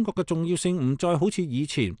港對中國嘅重要性唔再好似以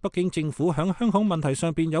前，北京政府響香港問題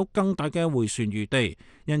上邊有更大嘅迴旋餘地，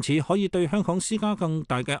因此可以對香港施加更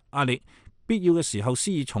大嘅壓力，必要嘅時候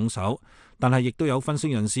施以重手。但係亦都有分析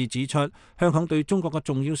人士指出，香港對中國嘅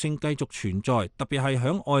重要性繼續存在，特別係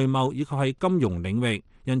響外貿以及係金融領域，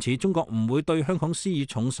因此中國唔會對香港施以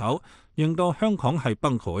重手，令到香港係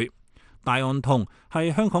崩潰。戴安彤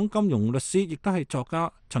係香港金融律師，亦都係作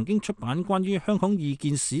家，曾經出版關於香港異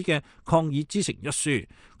見史嘅《抗議之城》一書。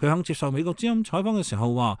佢響接受美國之音採訪嘅時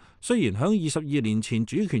候話，雖然響22年前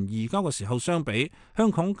主權移交嘅時候相比，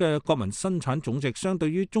香港嘅國民生產總值相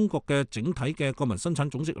對於中國嘅整體嘅國民生產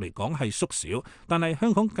總值嚟講係縮小，但係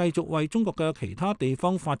香港繼續為中國嘅其他地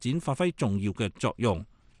方發展發揮重要嘅作用。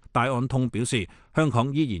戴安通表示，香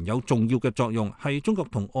港依然有重要嘅作用，係中國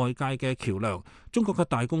同外界嘅橋梁。中國嘅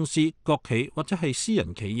大公司、國企或者係私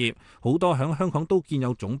人企業，好多響香港都建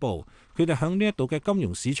有總部，佢哋響呢一度嘅金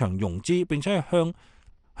融市場融資，並且係向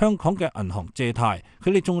香港嘅銀行借貸，佢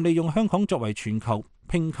哋仲利用香港作為全球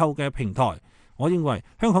併購嘅平台。我認為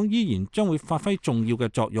香港依然將會發揮重要嘅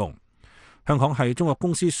作用。香港係中國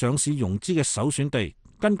公司上市融資嘅首選地。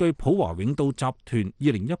根據普華永道集團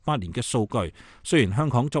2018年嘅數據，雖然香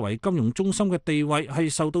港作為金融中心嘅地位係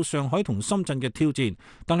受到上海同深圳嘅挑戰，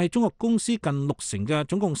但係中國公司近60%嘅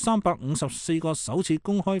總共354個首次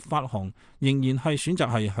公開發行仍然係選擇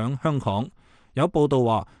係響香港。有報道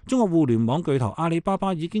話，中國互聯網巨頭阿里巴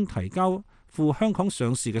巴已經提交赴香港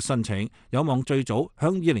上市嘅申請，有望最早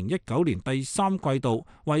響2019年第3季度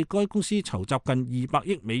為該公司籌集近200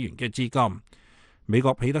億美元嘅資金。美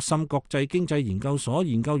國彼得森國際經濟研究所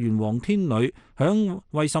研究員黃天磊響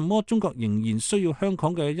為什麼中國仍然需要香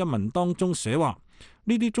港嘅一文當中寫話，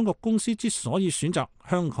呢啲中國公司之所以選擇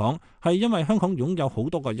香港，係因為香港擁有好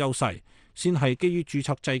多個優勢，先係基於註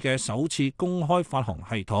冊制嘅首次公開發行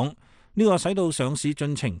系統，呢個使到上市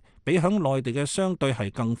進程比響內地嘅相對係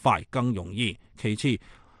更快更容易。其次，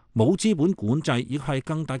冇資本管制，亦係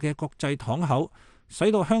更大嘅國際敞口，使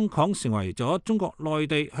到香港成為咗中國內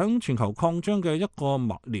地響全球擴張嘅一個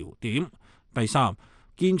物流點。第三，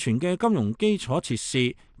健全嘅金融基礎設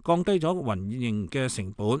施，降低咗運營嘅成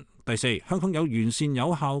本。第四，香港有完善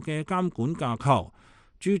有效嘅監管架構，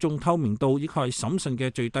注重透明度以及係審慎嘅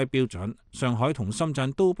最低標準。上海同深圳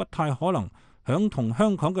都不太可能響同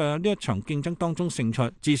香港嘅呢一場競爭當中勝出，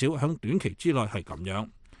至少響短期之內係咁樣。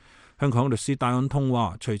香港律師戴安通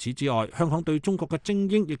話，除此之外，香港對中國嘅精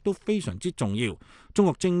英亦都非常之重要。中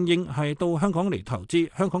國精英係到香港嚟投資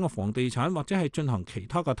香港嘅房地產，或者係進行其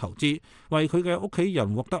他嘅投資，為佢嘅屋企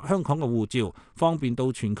人獲得香港嘅護照，方便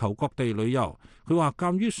到全球各地旅遊。佢話，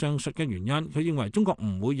鑑於上述嘅原因，佢認為中國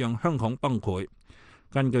唔會讓香港崩潰。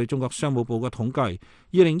根據中國商務部嘅統計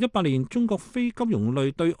，2018年中國非金融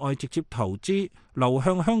類對外直接投資流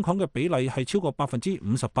向香港嘅比例係超過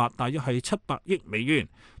58%，大約係700億美元。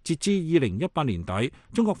截至2018年底，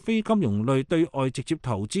中國非金融類對外直接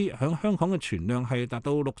投資響香港嘅存量係達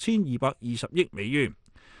到6220億美元。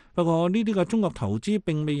不過呢啲嘅中國投資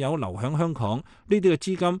並未有流向香港，呢啲嘅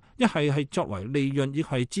資金一係作為利潤，亦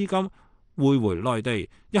係資金匯回內地，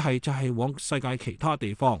一係就係往世界其他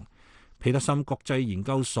地方。彼得森國際研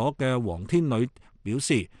究所嘅黃天磊表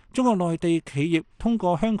示，中國內地企業通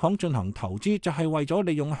過香港進行投資，就係為咗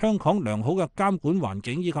利用香港良好嘅監管環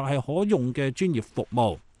境以及係可用嘅專業服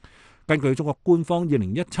務。根據中國官方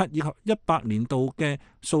2017以及18年度嘅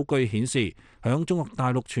數據顯示，響中國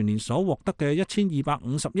大陸全年所獲得嘅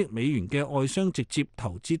1250億美元嘅外商直接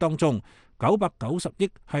投資當中，990億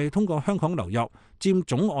係通過香港流入，佔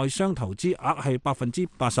總外商投資額係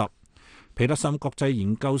80%。彼得森國際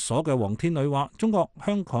研究所嘅黃天磊話：中國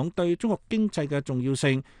香港對中國經濟嘅重要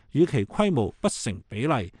性與其規模不成比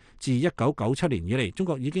例。自1997年以嚟，中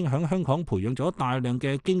國已經喺香港培養咗大量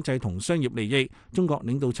嘅經濟同商業利益。中國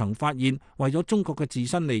領導層發現，為咗中國嘅自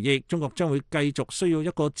身利益，中國將會繼續需要一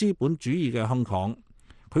個資本主義嘅香港。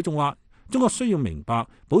佢仲話：中國需要明白，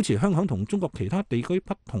保持香港同中國其他地區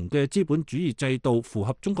不同嘅資本主義制度符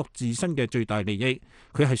合中國自身嘅最大利益。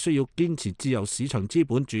佢係需要堅持自由市場資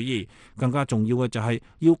本主義，更加重要嘅就係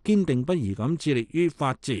要堅定不移咁致力於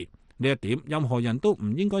法治。呢一點，任何人都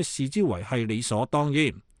唔應該視之為係理所當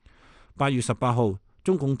然。8月18號，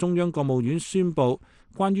中共中央國務院宣布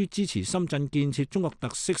關於支持深圳建設中國特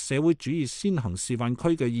色社會主義先行示範區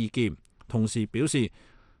嘅意見，同時表示，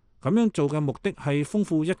咁樣做嘅目的係豐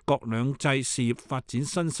富一國兩制事業發展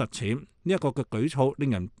新實踐。呢一個嘅舉措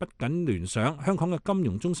令人不僅聯想香港嘅金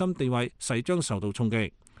融中心地位勢將受到衝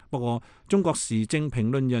擊。不過，中國時政評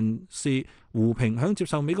論人士胡平喺接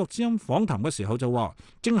受美國之音訪談嘅時候就話，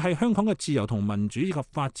正係香港嘅自由同民主以及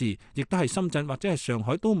法治，亦都係深圳或者係上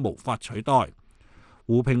海都無法取代。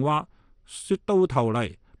胡平話：說到頭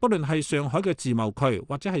嚟，不論係上海嘅自貿區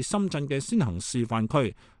或者係深圳嘅先行示範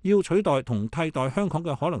區，要取代同替代香港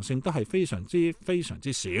嘅可能性都係非常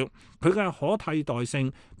之少。佢嘅可替代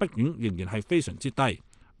性畢竟仍然係非常之低。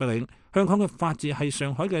畢竟香港嘅法治係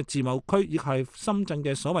上海嘅自貿區，亦係深圳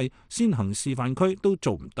嘅所謂先行示範區都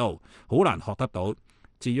做唔到，好難學得到。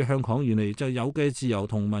至於香港原嚟就有嘅自由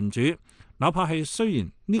同民主，哪怕係雖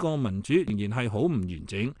然呢個民主仍然係好唔完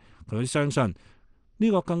整，佢相信呢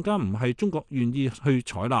個更加唔係中國願意去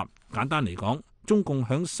採納。簡單嚟講，中共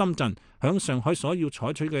響深圳、響上海所要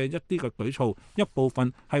採取嘅一啲嘅舉措，一部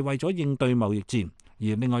分係為咗應對貿易戰，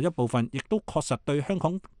而另外一部分亦都確實對香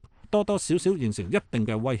港多多少少形成一定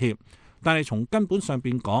嘅威脅。但係從根本上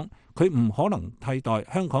邊講，佢唔可能替代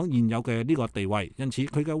香港現有嘅呢個地位，因此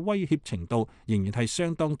佢嘅威脅程度仍然係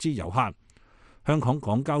相當之有限。香港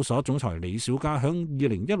港交所總裁李小加響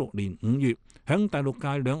2016年5月響第6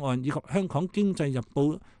屆兩岸以及香港經濟日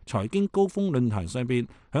報財經高峰論壇上邊，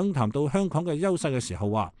響談到香港嘅優勢嘅時候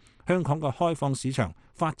話，香港嘅開放市場、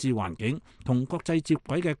法治環境同國際接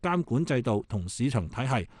軌嘅監管制度同市場體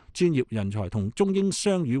系、專業人才同中英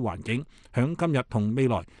雙語環境，響今日同未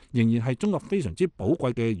來仍然係中國非常之寶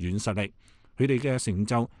貴嘅軟實力。佢哋嘅成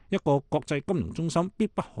就，一個國際金融中心必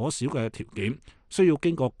不可少嘅條件，需要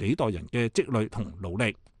經過幾代人嘅積累同努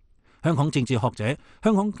力。香港政治學者、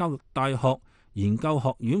香港教育大學研究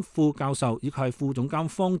學院副教授以及係副總監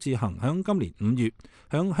方志恒響今年5月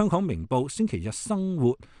響香港明報星期日生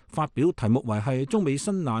活發表題目為係中美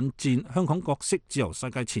新冷戰香港角色自由世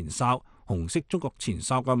界前哨、紅色中國前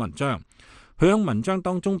哨嘅文章。佢喺文章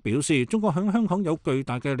當中表示，中國喺香港有巨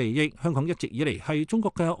大嘅利益，香港一直以嚟係中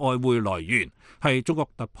國嘅外匯來源，係中國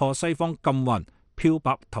突破西方禁運、漂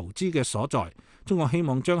白投資嘅所在。中國希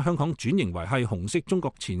望將香港轉型為係紅色中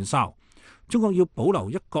國前哨。中國要保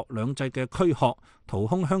留一國兩制嘅軀殼，掏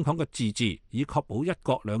空香港嘅自治，以確保一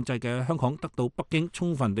國兩制嘅香港得到北京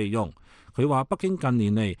充分利用。佢話北京近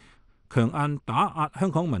年嚟強硬打壓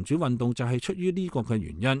香港民主運動就係出於呢個嘅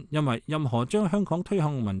原因，因為任何將香港推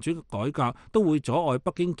向民主嘅改革都會阻礙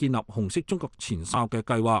北京建立紅色中國前哨嘅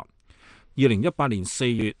計劃。2018年4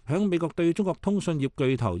月，響美國對中國通訊業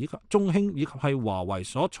巨頭以及中興以及係華為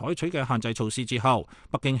所採取嘅限制措施之後，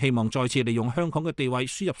北京希望再次利用香港嘅地位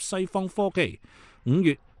輸入西方科技。5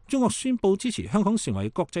月，中國宣布支持香港成為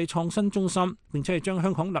國際創新中心，並且係將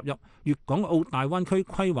香港納入粵港澳大灣區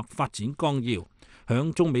規劃發展綱要。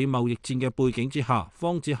響中美貿易戰嘅背景之下，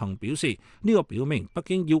方志恒表示，呢個表明北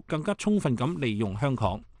京要更加充分咁利用香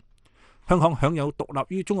港。香港享有獨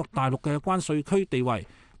立於中國大陸嘅關稅區地位，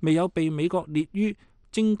未有被美國列於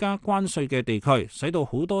增加關稅嘅地區，使到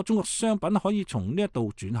好多中國商品可以從呢一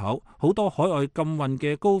度轉口，好多海外禁運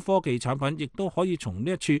嘅高科技產品亦都可以從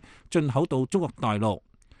呢一處進口到中國大陸。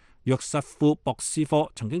約瑟夫·博斯科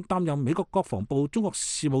曾經擔任美國國防部中國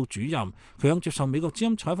事務主任，佢喺接受美國之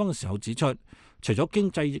音採訪嘅時候指出，除咗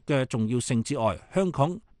經濟嘅重要性之外，香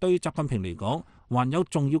港對習近平嚟講還有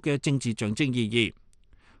重要嘅政治象徵意義。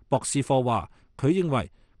博斯科話，佢認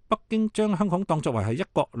為北京將香港當作為係一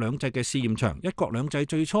國兩制嘅試驗場，一國兩制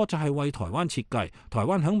最初就係為台灣設計，台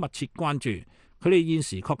灣響密切關注，佢哋現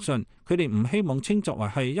時確信佢哋唔希望稱作為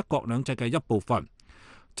係一國兩制嘅一部分。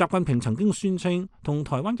習近平曾經宣稱同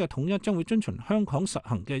台灣嘅統一將會遵循香港實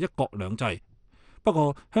行嘅一國兩制，不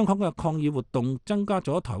過香港嘅抗議活動增加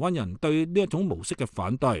咗台灣人對呢一種模式嘅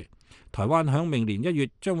反對。台灣響明年1月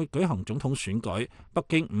將會舉行總統選舉，北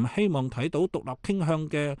京唔希望睇到獨立傾向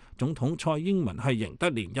嘅總統蔡英文係贏得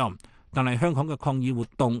連任，但係香港嘅抗議活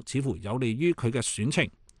動似乎有利於佢嘅選情。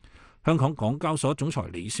香港港交所總裁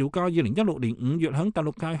李小加2016年5月喺第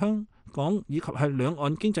6屆香港以及係兩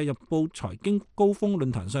岸經濟日報財經高峰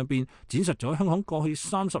論壇上邊展示咗香港過去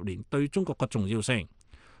30年對中國嘅重要性。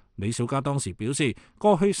李小加當時表示，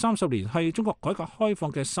過去30年係中國改革開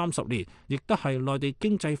放嘅30年，亦都係內地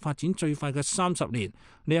經濟發展最快嘅30年。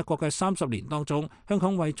呢一個嘅30年當中，香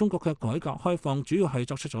港為中國嘅改革開放主要係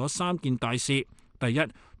作出咗3件大事。第一，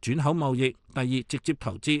轉口貿易；第二，直接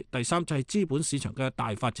投資；第三就係資本市場嘅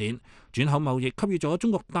大發展。轉口貿易給予咗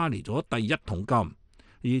中國帶嚟咗第一桶金，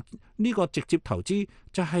而呢個直接投資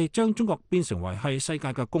就係將中國變成為係世界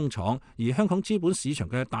嘅工廠，而香港資本市場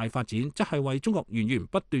嘅大發展則係為中國源源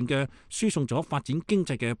不斷嘅輸送咗發展經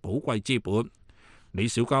濟嘅寶貴資本。李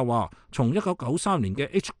小加話，從1993年嘅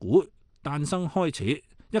H 股誕生開始，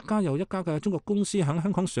一家又一家嘅中國公司喺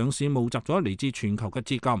香港上市，募集咗嚟自全球嘅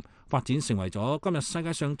資金，發展成為咗今日世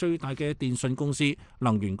界上最大嘅電信公司、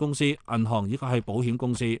能源公司、銀行以及係保險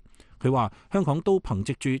公司。佢話香港都憑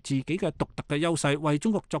藉住自己嘅獨特嘅優勢，為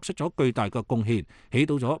中國作出咗巨大嘅貢獻，起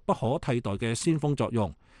到咗不可替代嘅先鋒作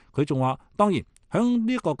用。佢仲話，當然喺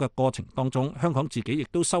呢一個嘅過程當中，香港自己亦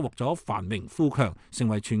都收穫咗繁榮富強，成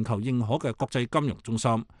為全球認可嘅國際金融中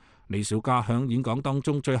心。李小加喺演講當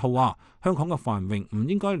中最後話，香港嘅繁榮唔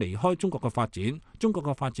應該離開中國嘅發展，中國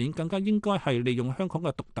嘅發展更加應該係利用香港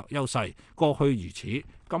嘅獨特優勢，過去如此，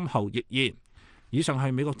今後亦然。以上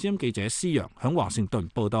係美國之音記者施陽喺華盛頓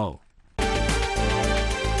報道。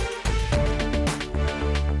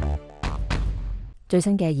最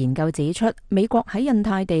新嘅研究指出，美國喺印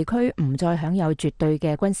太地區唔再享有絕對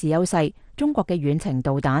嘅軍事優勢。中國嘅遠程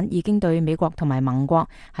導彈已經對美國同埋盟國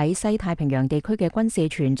喺西太平洋地區嘅軍事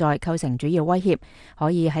存在構成主要威脅，可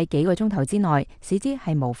以喺幾個鐘頭之內使之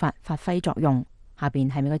係無法發揮作用。下邊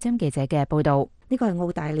係美國之音記者嘅報道。呢個係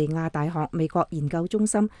澳大利亞大學美國研究中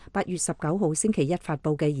心8月19號星期一發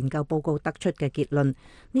佈嘅研究報告得出嘅結論。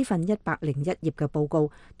呢份101頁嘅報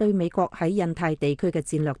告對美國喺印太地區嘅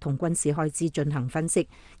戰略同軍事開支進行分析，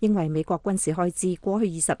認為美國軍事開支過去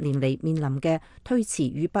20年嚟面臨嘅推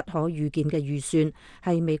遲與不可預見嘅預算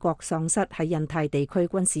係美國喪失喺印太地區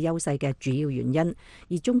軍事優勢嘅主要原因，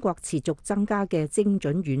而中國持續增加嘅精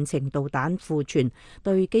準遠程導彈庫存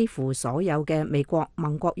對幾乎所有嘅美國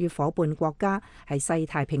盟國與夥伴國家喺西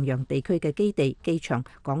太平洋地區嘅基地、機場、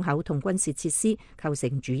港口同軍事設施構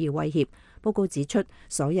成主要威脅。報告指出，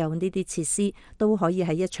所有呢啲設施都可以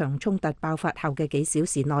喺一場衝突爆發後嘅幾小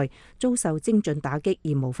時內遭受精準打擊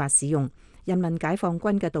而無法使用。人民解放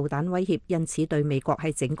軍嘅導彈威脅因此對美國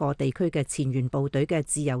喺整個地區嘅前沿部隊嘅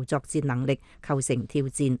自由作戰能力構成挑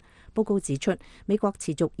戰。報告指出，美國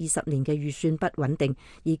持續20年嘅預算不穩定，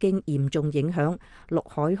已經嚴重影響陸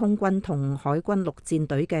海空軍同海軍陸戰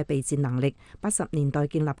隊嘅備戰能力。80年代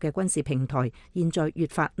建立嘅軍事平台，現在越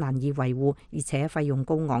發難以維護，而且費用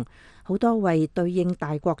高昂。好多為對應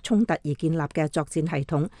大國衝突而建立嘅作戰系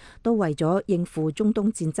統，都為咗應付中東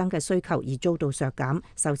戰爭嘅需求而遭到削減。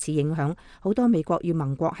受此影響，好多美國與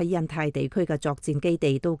盟國喺印太地區嘅作戰基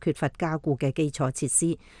地都缺乏加固嘅基礎設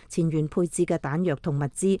施，前沿配置嘅彈藥同物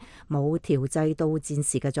資冇調製到戰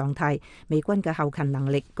時嘅狀態，美軍嘅後勤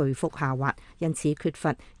能力巨幅下滑，因此缺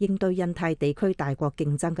乏應對印太地區大國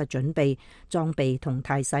競爭嘅準備、裝備同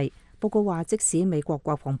態勢。報告話，即使美國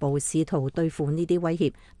國防部試圖對付呢啲威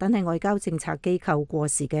脅，但係外交政策機構過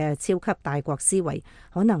時嘅超級大國思維，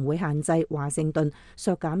可能會限制華盛頓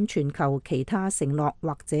削減全球其他承諾，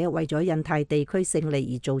或者為咗印太地區勝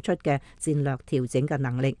利而做出嘅戰略調整嘅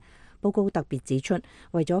能力。報告特別指出，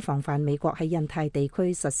為咗防範美國喺印太地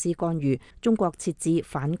區實施干預，中國設置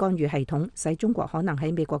反干預系統，使中國可能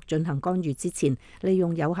喺美國進行干預之前，利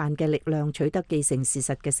用有限嘅力量取得既成事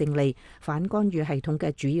實嘅勝利。反干預系統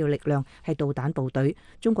嘅主要力量係導彈部隊，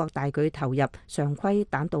中國大舉投入常規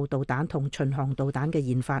彈道導彈同巡航導彈嘅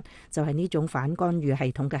研發，就係呢種反干預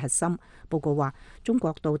系統嘅核心。報告話，中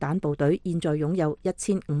國導彈部隊現在擁有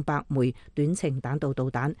1500枚短程彈道導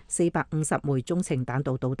彈、450枚中程彈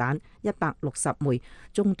道導彈、160枚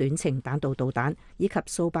中短程彈道導彈，以及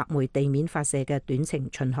數百枚地面發射嘅短程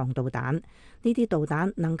巡航導彈。呢啲導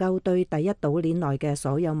彈能夠對第一島鏈內嘅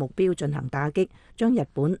所有目標進行打擊，將日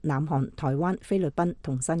本、南韓、台灣、菲律賓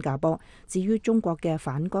同新加坡置於中國嘅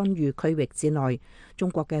反干預區域之內。中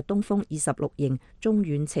國嘅東風26型中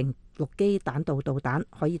遠程陸基彈道導彈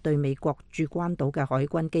可以對美國駐關島嘅海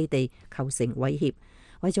軍基地構成威脅。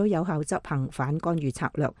為咗有效執行反干預策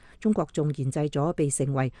略，中國仲研製咗被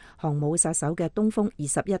稱為航母殺手嘅東風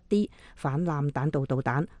21D 反艦彈道導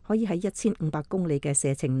彈，可以喺1500公里嘅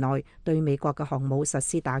射程內對美國嘅航母實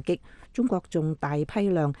施打擊。中國仲大批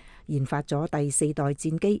量研發咗第4代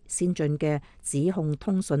戰機、先進嘅指控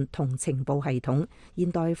通訊同情報系統、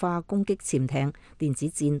現代化攻擊潛艇、電子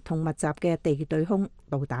戰同密集嘅地對空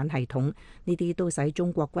導彈系統。呢啲都使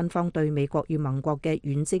中國軍方對美國與盟國嘅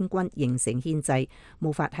遠征軍形成牽制，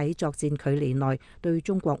無法喺作戰距離內對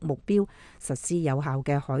中國目標實施有效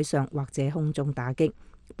嘅海上或者空中打擊。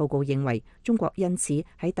報告認為，中國因此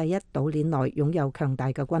喺第一島鏈內擁有強大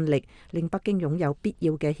嘅軍力，令北京擁有必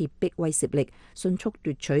要嘅脅迫威懾力，迅速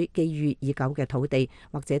奪取覬覦已久嘅土地，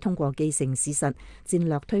或者通過既成事實戰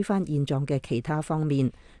略推翻現狀嘅其他方面。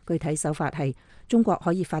具體手法係，中國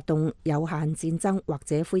可以發動有限戰爭或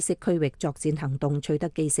者灰色區域作戰行動，取得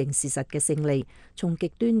既成事實嘅勝利。從極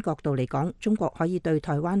端角度嚟講，中國可以對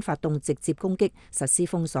台灣發動直接攻擊，實施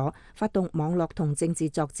封鎖，發動網絡同政治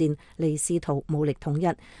作戰，嚟試圖武力統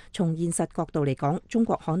一。從現實角度嚟講，中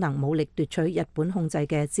國可能武力奪取日本控制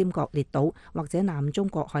嘅尖閣列島或者南中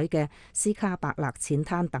國海嘅斯卡伯勒淺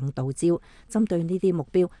灘等島礁。針對呢啲目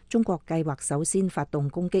標，中國計劃首先發動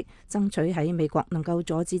攻擊，爭取喺美國能夠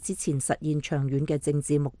阻止之前實現長遠嘅政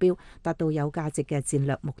治目標，達到有價值嘅戰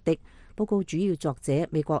略目的。報告主要作者、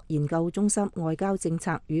美國研究中心外交政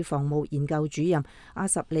策與防務研究主任阿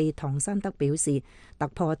什利·唐山德表示，突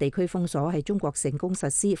破地區封鎖係中國成功實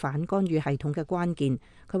施反干預系統嘅關鍵。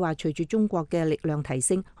佢話，隨住中國嘅力量提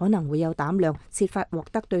升，可能會有膽量設法獲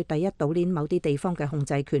得對第一島鏈某啲地方嘅控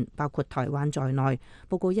制權，包括台灣在內。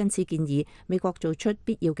報告因此建議美國做出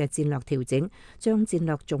必要嘅戰略調整，將戰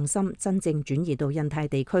略重心真正轉移到印太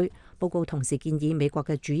地區。報告同時建議美國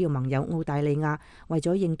嘅主要盟友澳大利亞為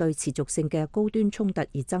咗應對持續性嘅高端衝突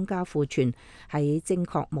而增加庫存，喺精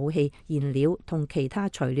確武器、燃料同其他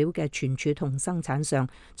材料嘅存儲同生產上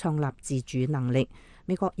創立自主能力。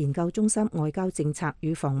美國研究中心外交政策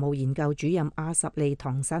與防務研究主任阿什利·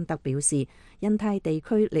唐山德表示，印太地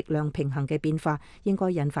區力量平衡嘅變化應該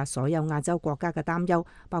引發所有亞洲國家嘅擔憂，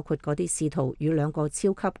包括嗰啲試圖與兩個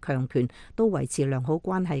超級強權都維持良好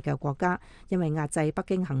關係嘅國家，因為壓制北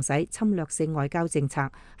京行使侵略性外交政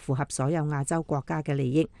策符合所有亞洲國家嘅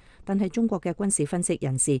利益。但係中國嘅軍事分析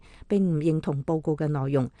人士並唔認同報告嘅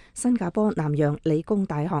內容。新加坡南洋理工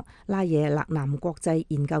大學拉耶勒南國際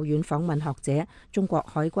研究院訪問學者、中國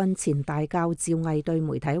海軍前大校趙毅對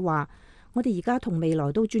媒體話：我哋而家同未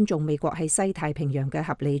來都尊重美國喺西太平洋嘅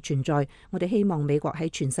合理存在，我哋希望美國喺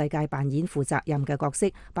全世界扮演負責任嘅角色，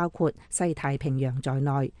包括西太平洋在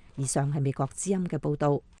內。以上係美國之音嘅報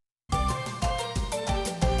導。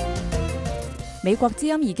美國之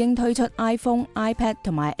音已經推出 iPhone、iPad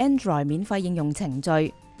同埋 Android 免費應用程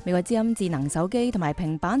序。美國之音智能手機同埋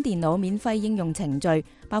平板電腦免費應用程序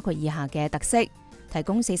包括以下嘅特色：提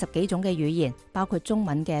供40幾種嘅語言，包括中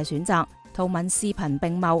文嘅選擇，圖文視頻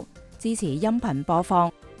並茂，支持音頻播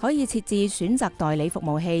放，可以設置選擇代理服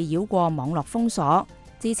務器繞過網絡封鎖，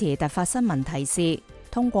支持突發新聞提示，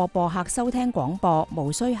通過播客收聽廣播，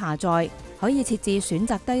無需下載，可以設置選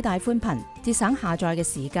擇低帶寬頻，節省下載嘅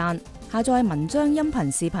時間。下載文章、音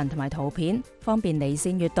頻、視頻同埋圖片，方便離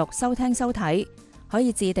線閱讀、收聽收睇。可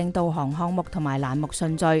以自定導航項目同埋欄目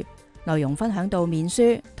順序，內容分享到面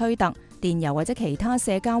書、推特、電郵或者其他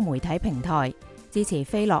社交媒體平台。支持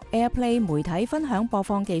飛樂 AirPlay 媒體分享播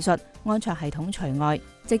放技術，安卓系統除外。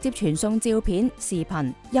直接傳送照片、視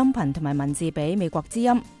頻、音頻同埋文字俾美國之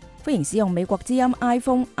音。歡迎使用美國之音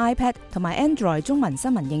iPhone、iPad 同埋 Android 中文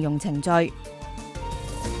新聞應用程序。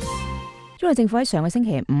中國政府喺上個星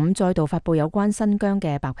期五再度發布有關新疆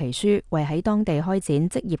嘅白皮書，為喺當地開展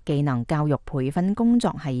職業技能教育培訓工作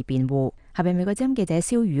係辯護。下邊美國之音記者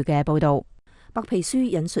蕭宇嘅報道。白皮書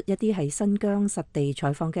引述一啲喺新疆實地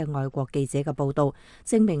採訪嘅外國記者嘅報道，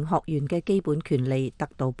證明學員嘅基本權利得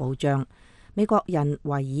到保障。美國人維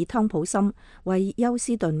爾湯普森為休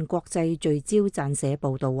斯頓國際聚焦撰寫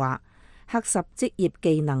報道話，喀什職業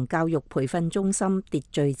技能教育培訓中心秩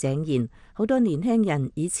序井然，好多年輕人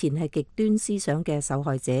以前係極端思想嘅受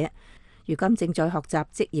害者，如今正在學習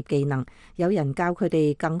職業技能，有人教佢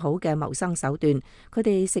哋更好嘅謀生手段，佢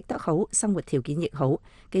哋食得好，生活條件亦好。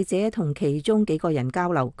記者同其中幾個人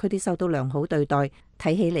交流，佢哋受到良好對待，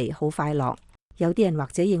睇起嚟好快樂。有啲人或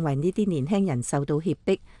者認為呢啲年輕人受到脅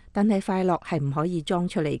迫，但係快樂係唔可以裝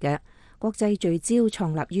出嚟嘅。國際聚焦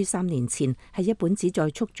創立於3年前，係一本旨在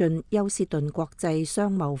促進休斯頓國際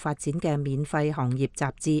商貿發展嘅免費行業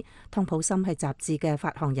雜誌。湯普森係雜誌嘅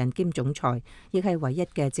發行人兼總裁，亦係唯一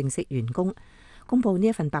嘅正式員工。公佈呢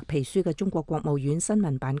一份白皮書嘅中國國務院新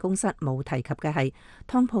聞辦公室冇提及嘅係，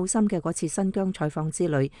湯普森嘅嗰次新疆採訪之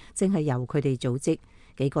旅，正係由佢哋組織。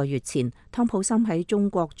幾個月前，湯普森喺中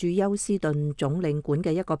國駐休斯頓總領館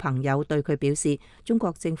嘅一個朋友對佢表示，中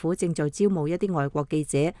國政府正在招募一啲外國記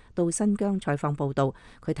者到新疆採訪報導。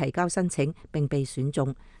佢提交申請並被選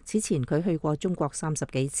中。此前佢去過中國30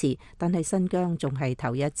幾次，但係新疆仲係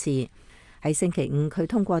頭一次。喺星期五，佢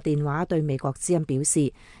通過電話對美國之音表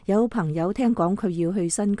示，有朋友聽講佢要去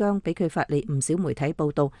新疆，俾佢發嚟唔少媒體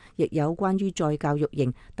報道，亦有關於再教育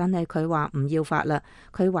營，但係佢話唔要發啦。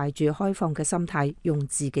佢懷住開放嘅心態，用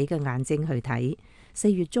自己嘅眼睛去睇。4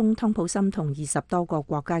月中，湯普森同20多個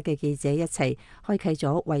國家嘅記者一齊開啟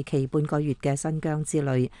咗為期半個月嘅新疆之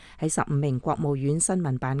旅。喺15名國務院新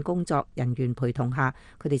聞辦工作人員陪同下，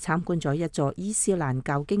佢哋參觀咗一座伊斯蘭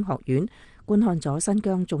教經學院，觀看咗新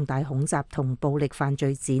疆重大恐襲同暴力犯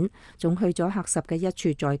罪展，仲去咗喀什嘅一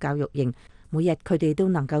處再教育營。每日佢哋都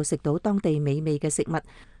能夠食到當地美味嘅食物。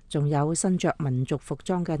仲有身着民族服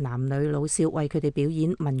裝嘅男女老少為佢哋表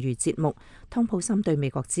演文娛節目。湯普森對美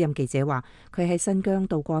國之音記者話，佢喺新疆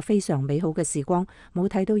度過非常美好嘅時光，冇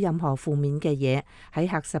睇到任何負面嘅嘢。喺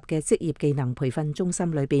喀什嘅職業技能培訓中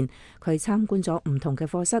心裏邊，佢參觀咗唔同嘅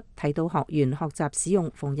課室，睇到學員學習使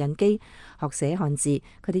用縫紉機、學寫漢字，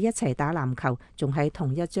佢哋一齊打籃球，仲喺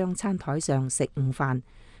同一張餐台上食午飯。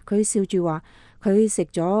佢笑住話，佢食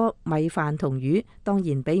咗米飯同魚，當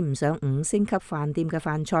然比唔上5星級飯店嘅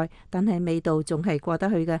飯菜，但係味道仲係過得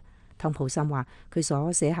去嘅。湯普森話，佢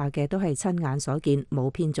所寫下嘅都係親眼所見，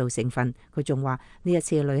冇編造成分。佢仲話呢一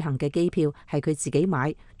次旅行嘅機票係佢自己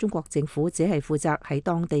買，中國政府只係負責喺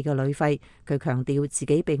當地嘅旅費。佢強調自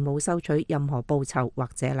己並冇收取任何報酬或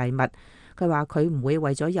者禮物。佢話佢唔會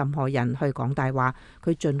為咗任何人去講大話，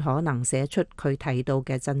佢盡可能寫出佢睇到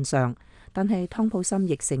嘅真相。但係湯普森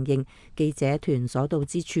亦承認，記者團所到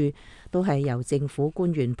之處都係由政府官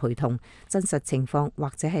員陪同，真實情況或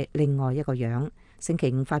者係另外一個樣。星期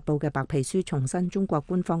五發佈嘅白皮書重申中國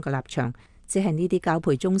官方嘅立場，即係呢啲教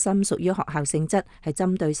培中心屬於學校性質，係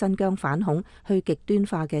針對新疆反恐去極端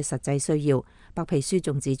化嘅實際需要。白皮書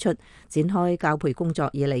仲指出，展開教培工作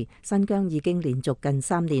以嚟，新疆已經連續近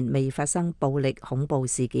3年未發生暴力恐怖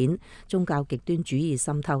事件，宗教極端主義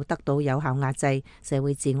滲透得到有效壓制，社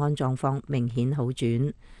會治安狀況明顯好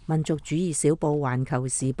轉。民族主義小報《環球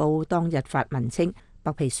時報》當日發文稱，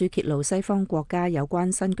白皮書揭露西方國家有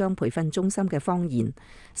關新疆培訓中心嘅謊言。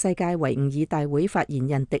世界維吾爾大會發言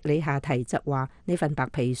人迪里夏提則話，呢份白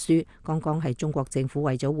皮書剛剛係中國政府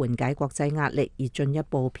為咗緩解國際壓力而進一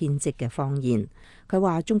步編織嘅謊言。佢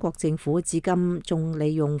話中國政府至今仲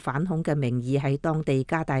利用反恐嘅名義喺當地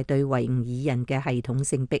加大對維吾爾人嘅系統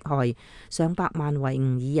性迫害，上百萬維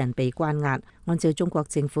吾爾人被關押。按照中國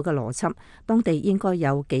政府嘅邏輯，當地應該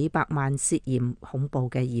有幾百萬涉嫌恐怖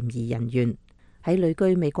嘅嫌疑人員。喺旅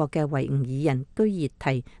居美國嘅維吾爾人居熱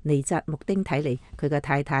提尼扎穆丁睇嚟，佢嘅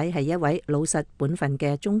太太係一位老實本分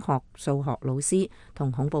嘅中學數學老師，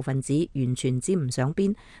同恐怖分子完全沾唔上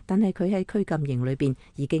邊。但係佢喺拘禁營裏邊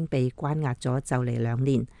已經被關押咗就嚟2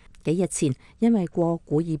年。幾日前，因為過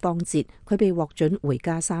古爾邦節，佢被獲准回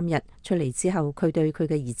家3日。出嚟之後，佢對佢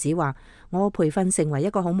嘅兒子話：我培訓成為一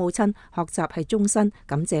個好母親，學習係終身，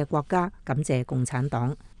感謝國家，感謝共產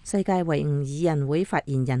黨。世界維吾爾人會發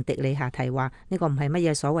言人迪里夏提話：呢個唔係乜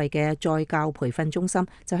嘢所謂嘅再教培訓中心，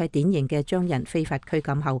就係典型嘅將人非法拘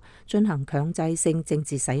禁後進行強制性政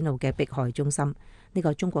治洗腦嘅迫害中心。呢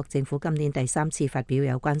個中國政府今年第3次發表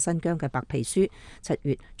有關新疆嘅白皮書。7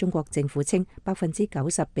月，中國政府稱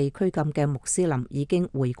90%被拘禁嘅穆斯林已經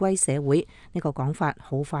回歸社會。呢個講法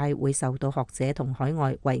好快會受到學者同海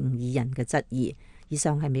外維吾爾人嘅質疑。以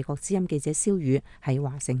上係美國之音記者蕭宇喺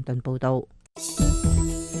華盛頓報道。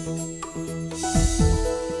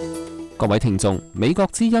各位聽眾，美國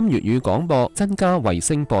之音粵語廣播增加衛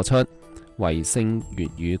星播出。衛星粵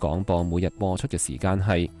語廣播每日播出嘅時間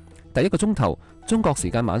係第一個鐘頭中國時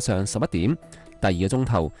間晚上11點，第二個鐘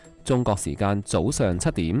頭中國時間早上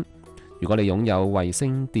7點。如果你擁有衛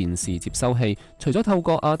星電視接收器，除咗透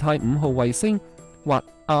過亞太5號衛星或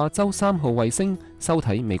亞洲3號衛星收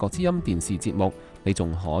睇美國之音電視節目，你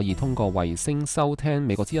仲可以通過衛星收聽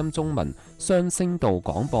美國之音中文雙聲道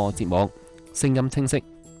廣播節目，聲音清晰，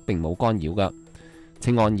並冇干擾㗎。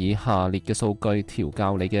請按以下列嘅數據調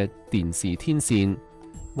校你嘅電視天線：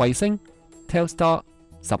衛星 Telstar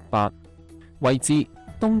 18，位置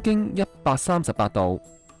東經138度，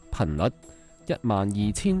頻率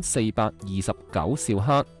12429兆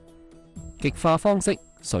赫，極化方式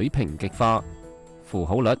水平極化，符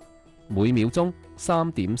號率每秒鐘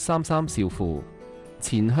3.33兆符，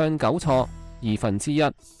前向糾錯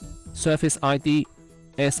1/2， Surface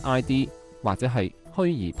ID、SID 或者係虛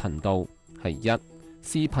擬頻道係1，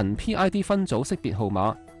視頻 PID 分組識別號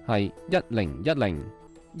碼係1010，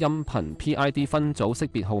音頻 PID 分組識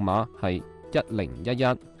別號碼係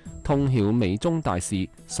1011。通曉美中大事，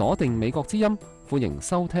鎖定美國之音，歡迎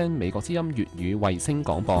收聽美國之音粵語衛星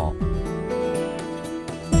廣播。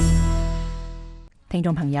聽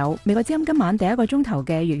眾朋友，美國之音今晚第一個鐘頭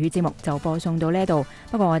嘅粵語節目就播送到呢度，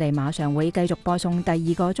不過我哋馬上會繼續播送第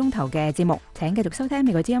二個鐘頭嘅節目，請繼續收聽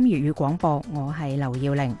美國之音粵語廣播，我係劉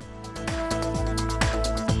耀玲。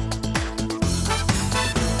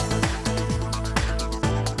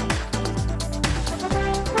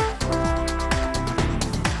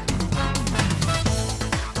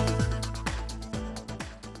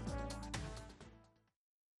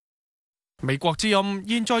美國之音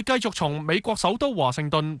現在繼續從美國首都華盛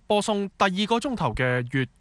頓播送第二個鐘頭嘅粵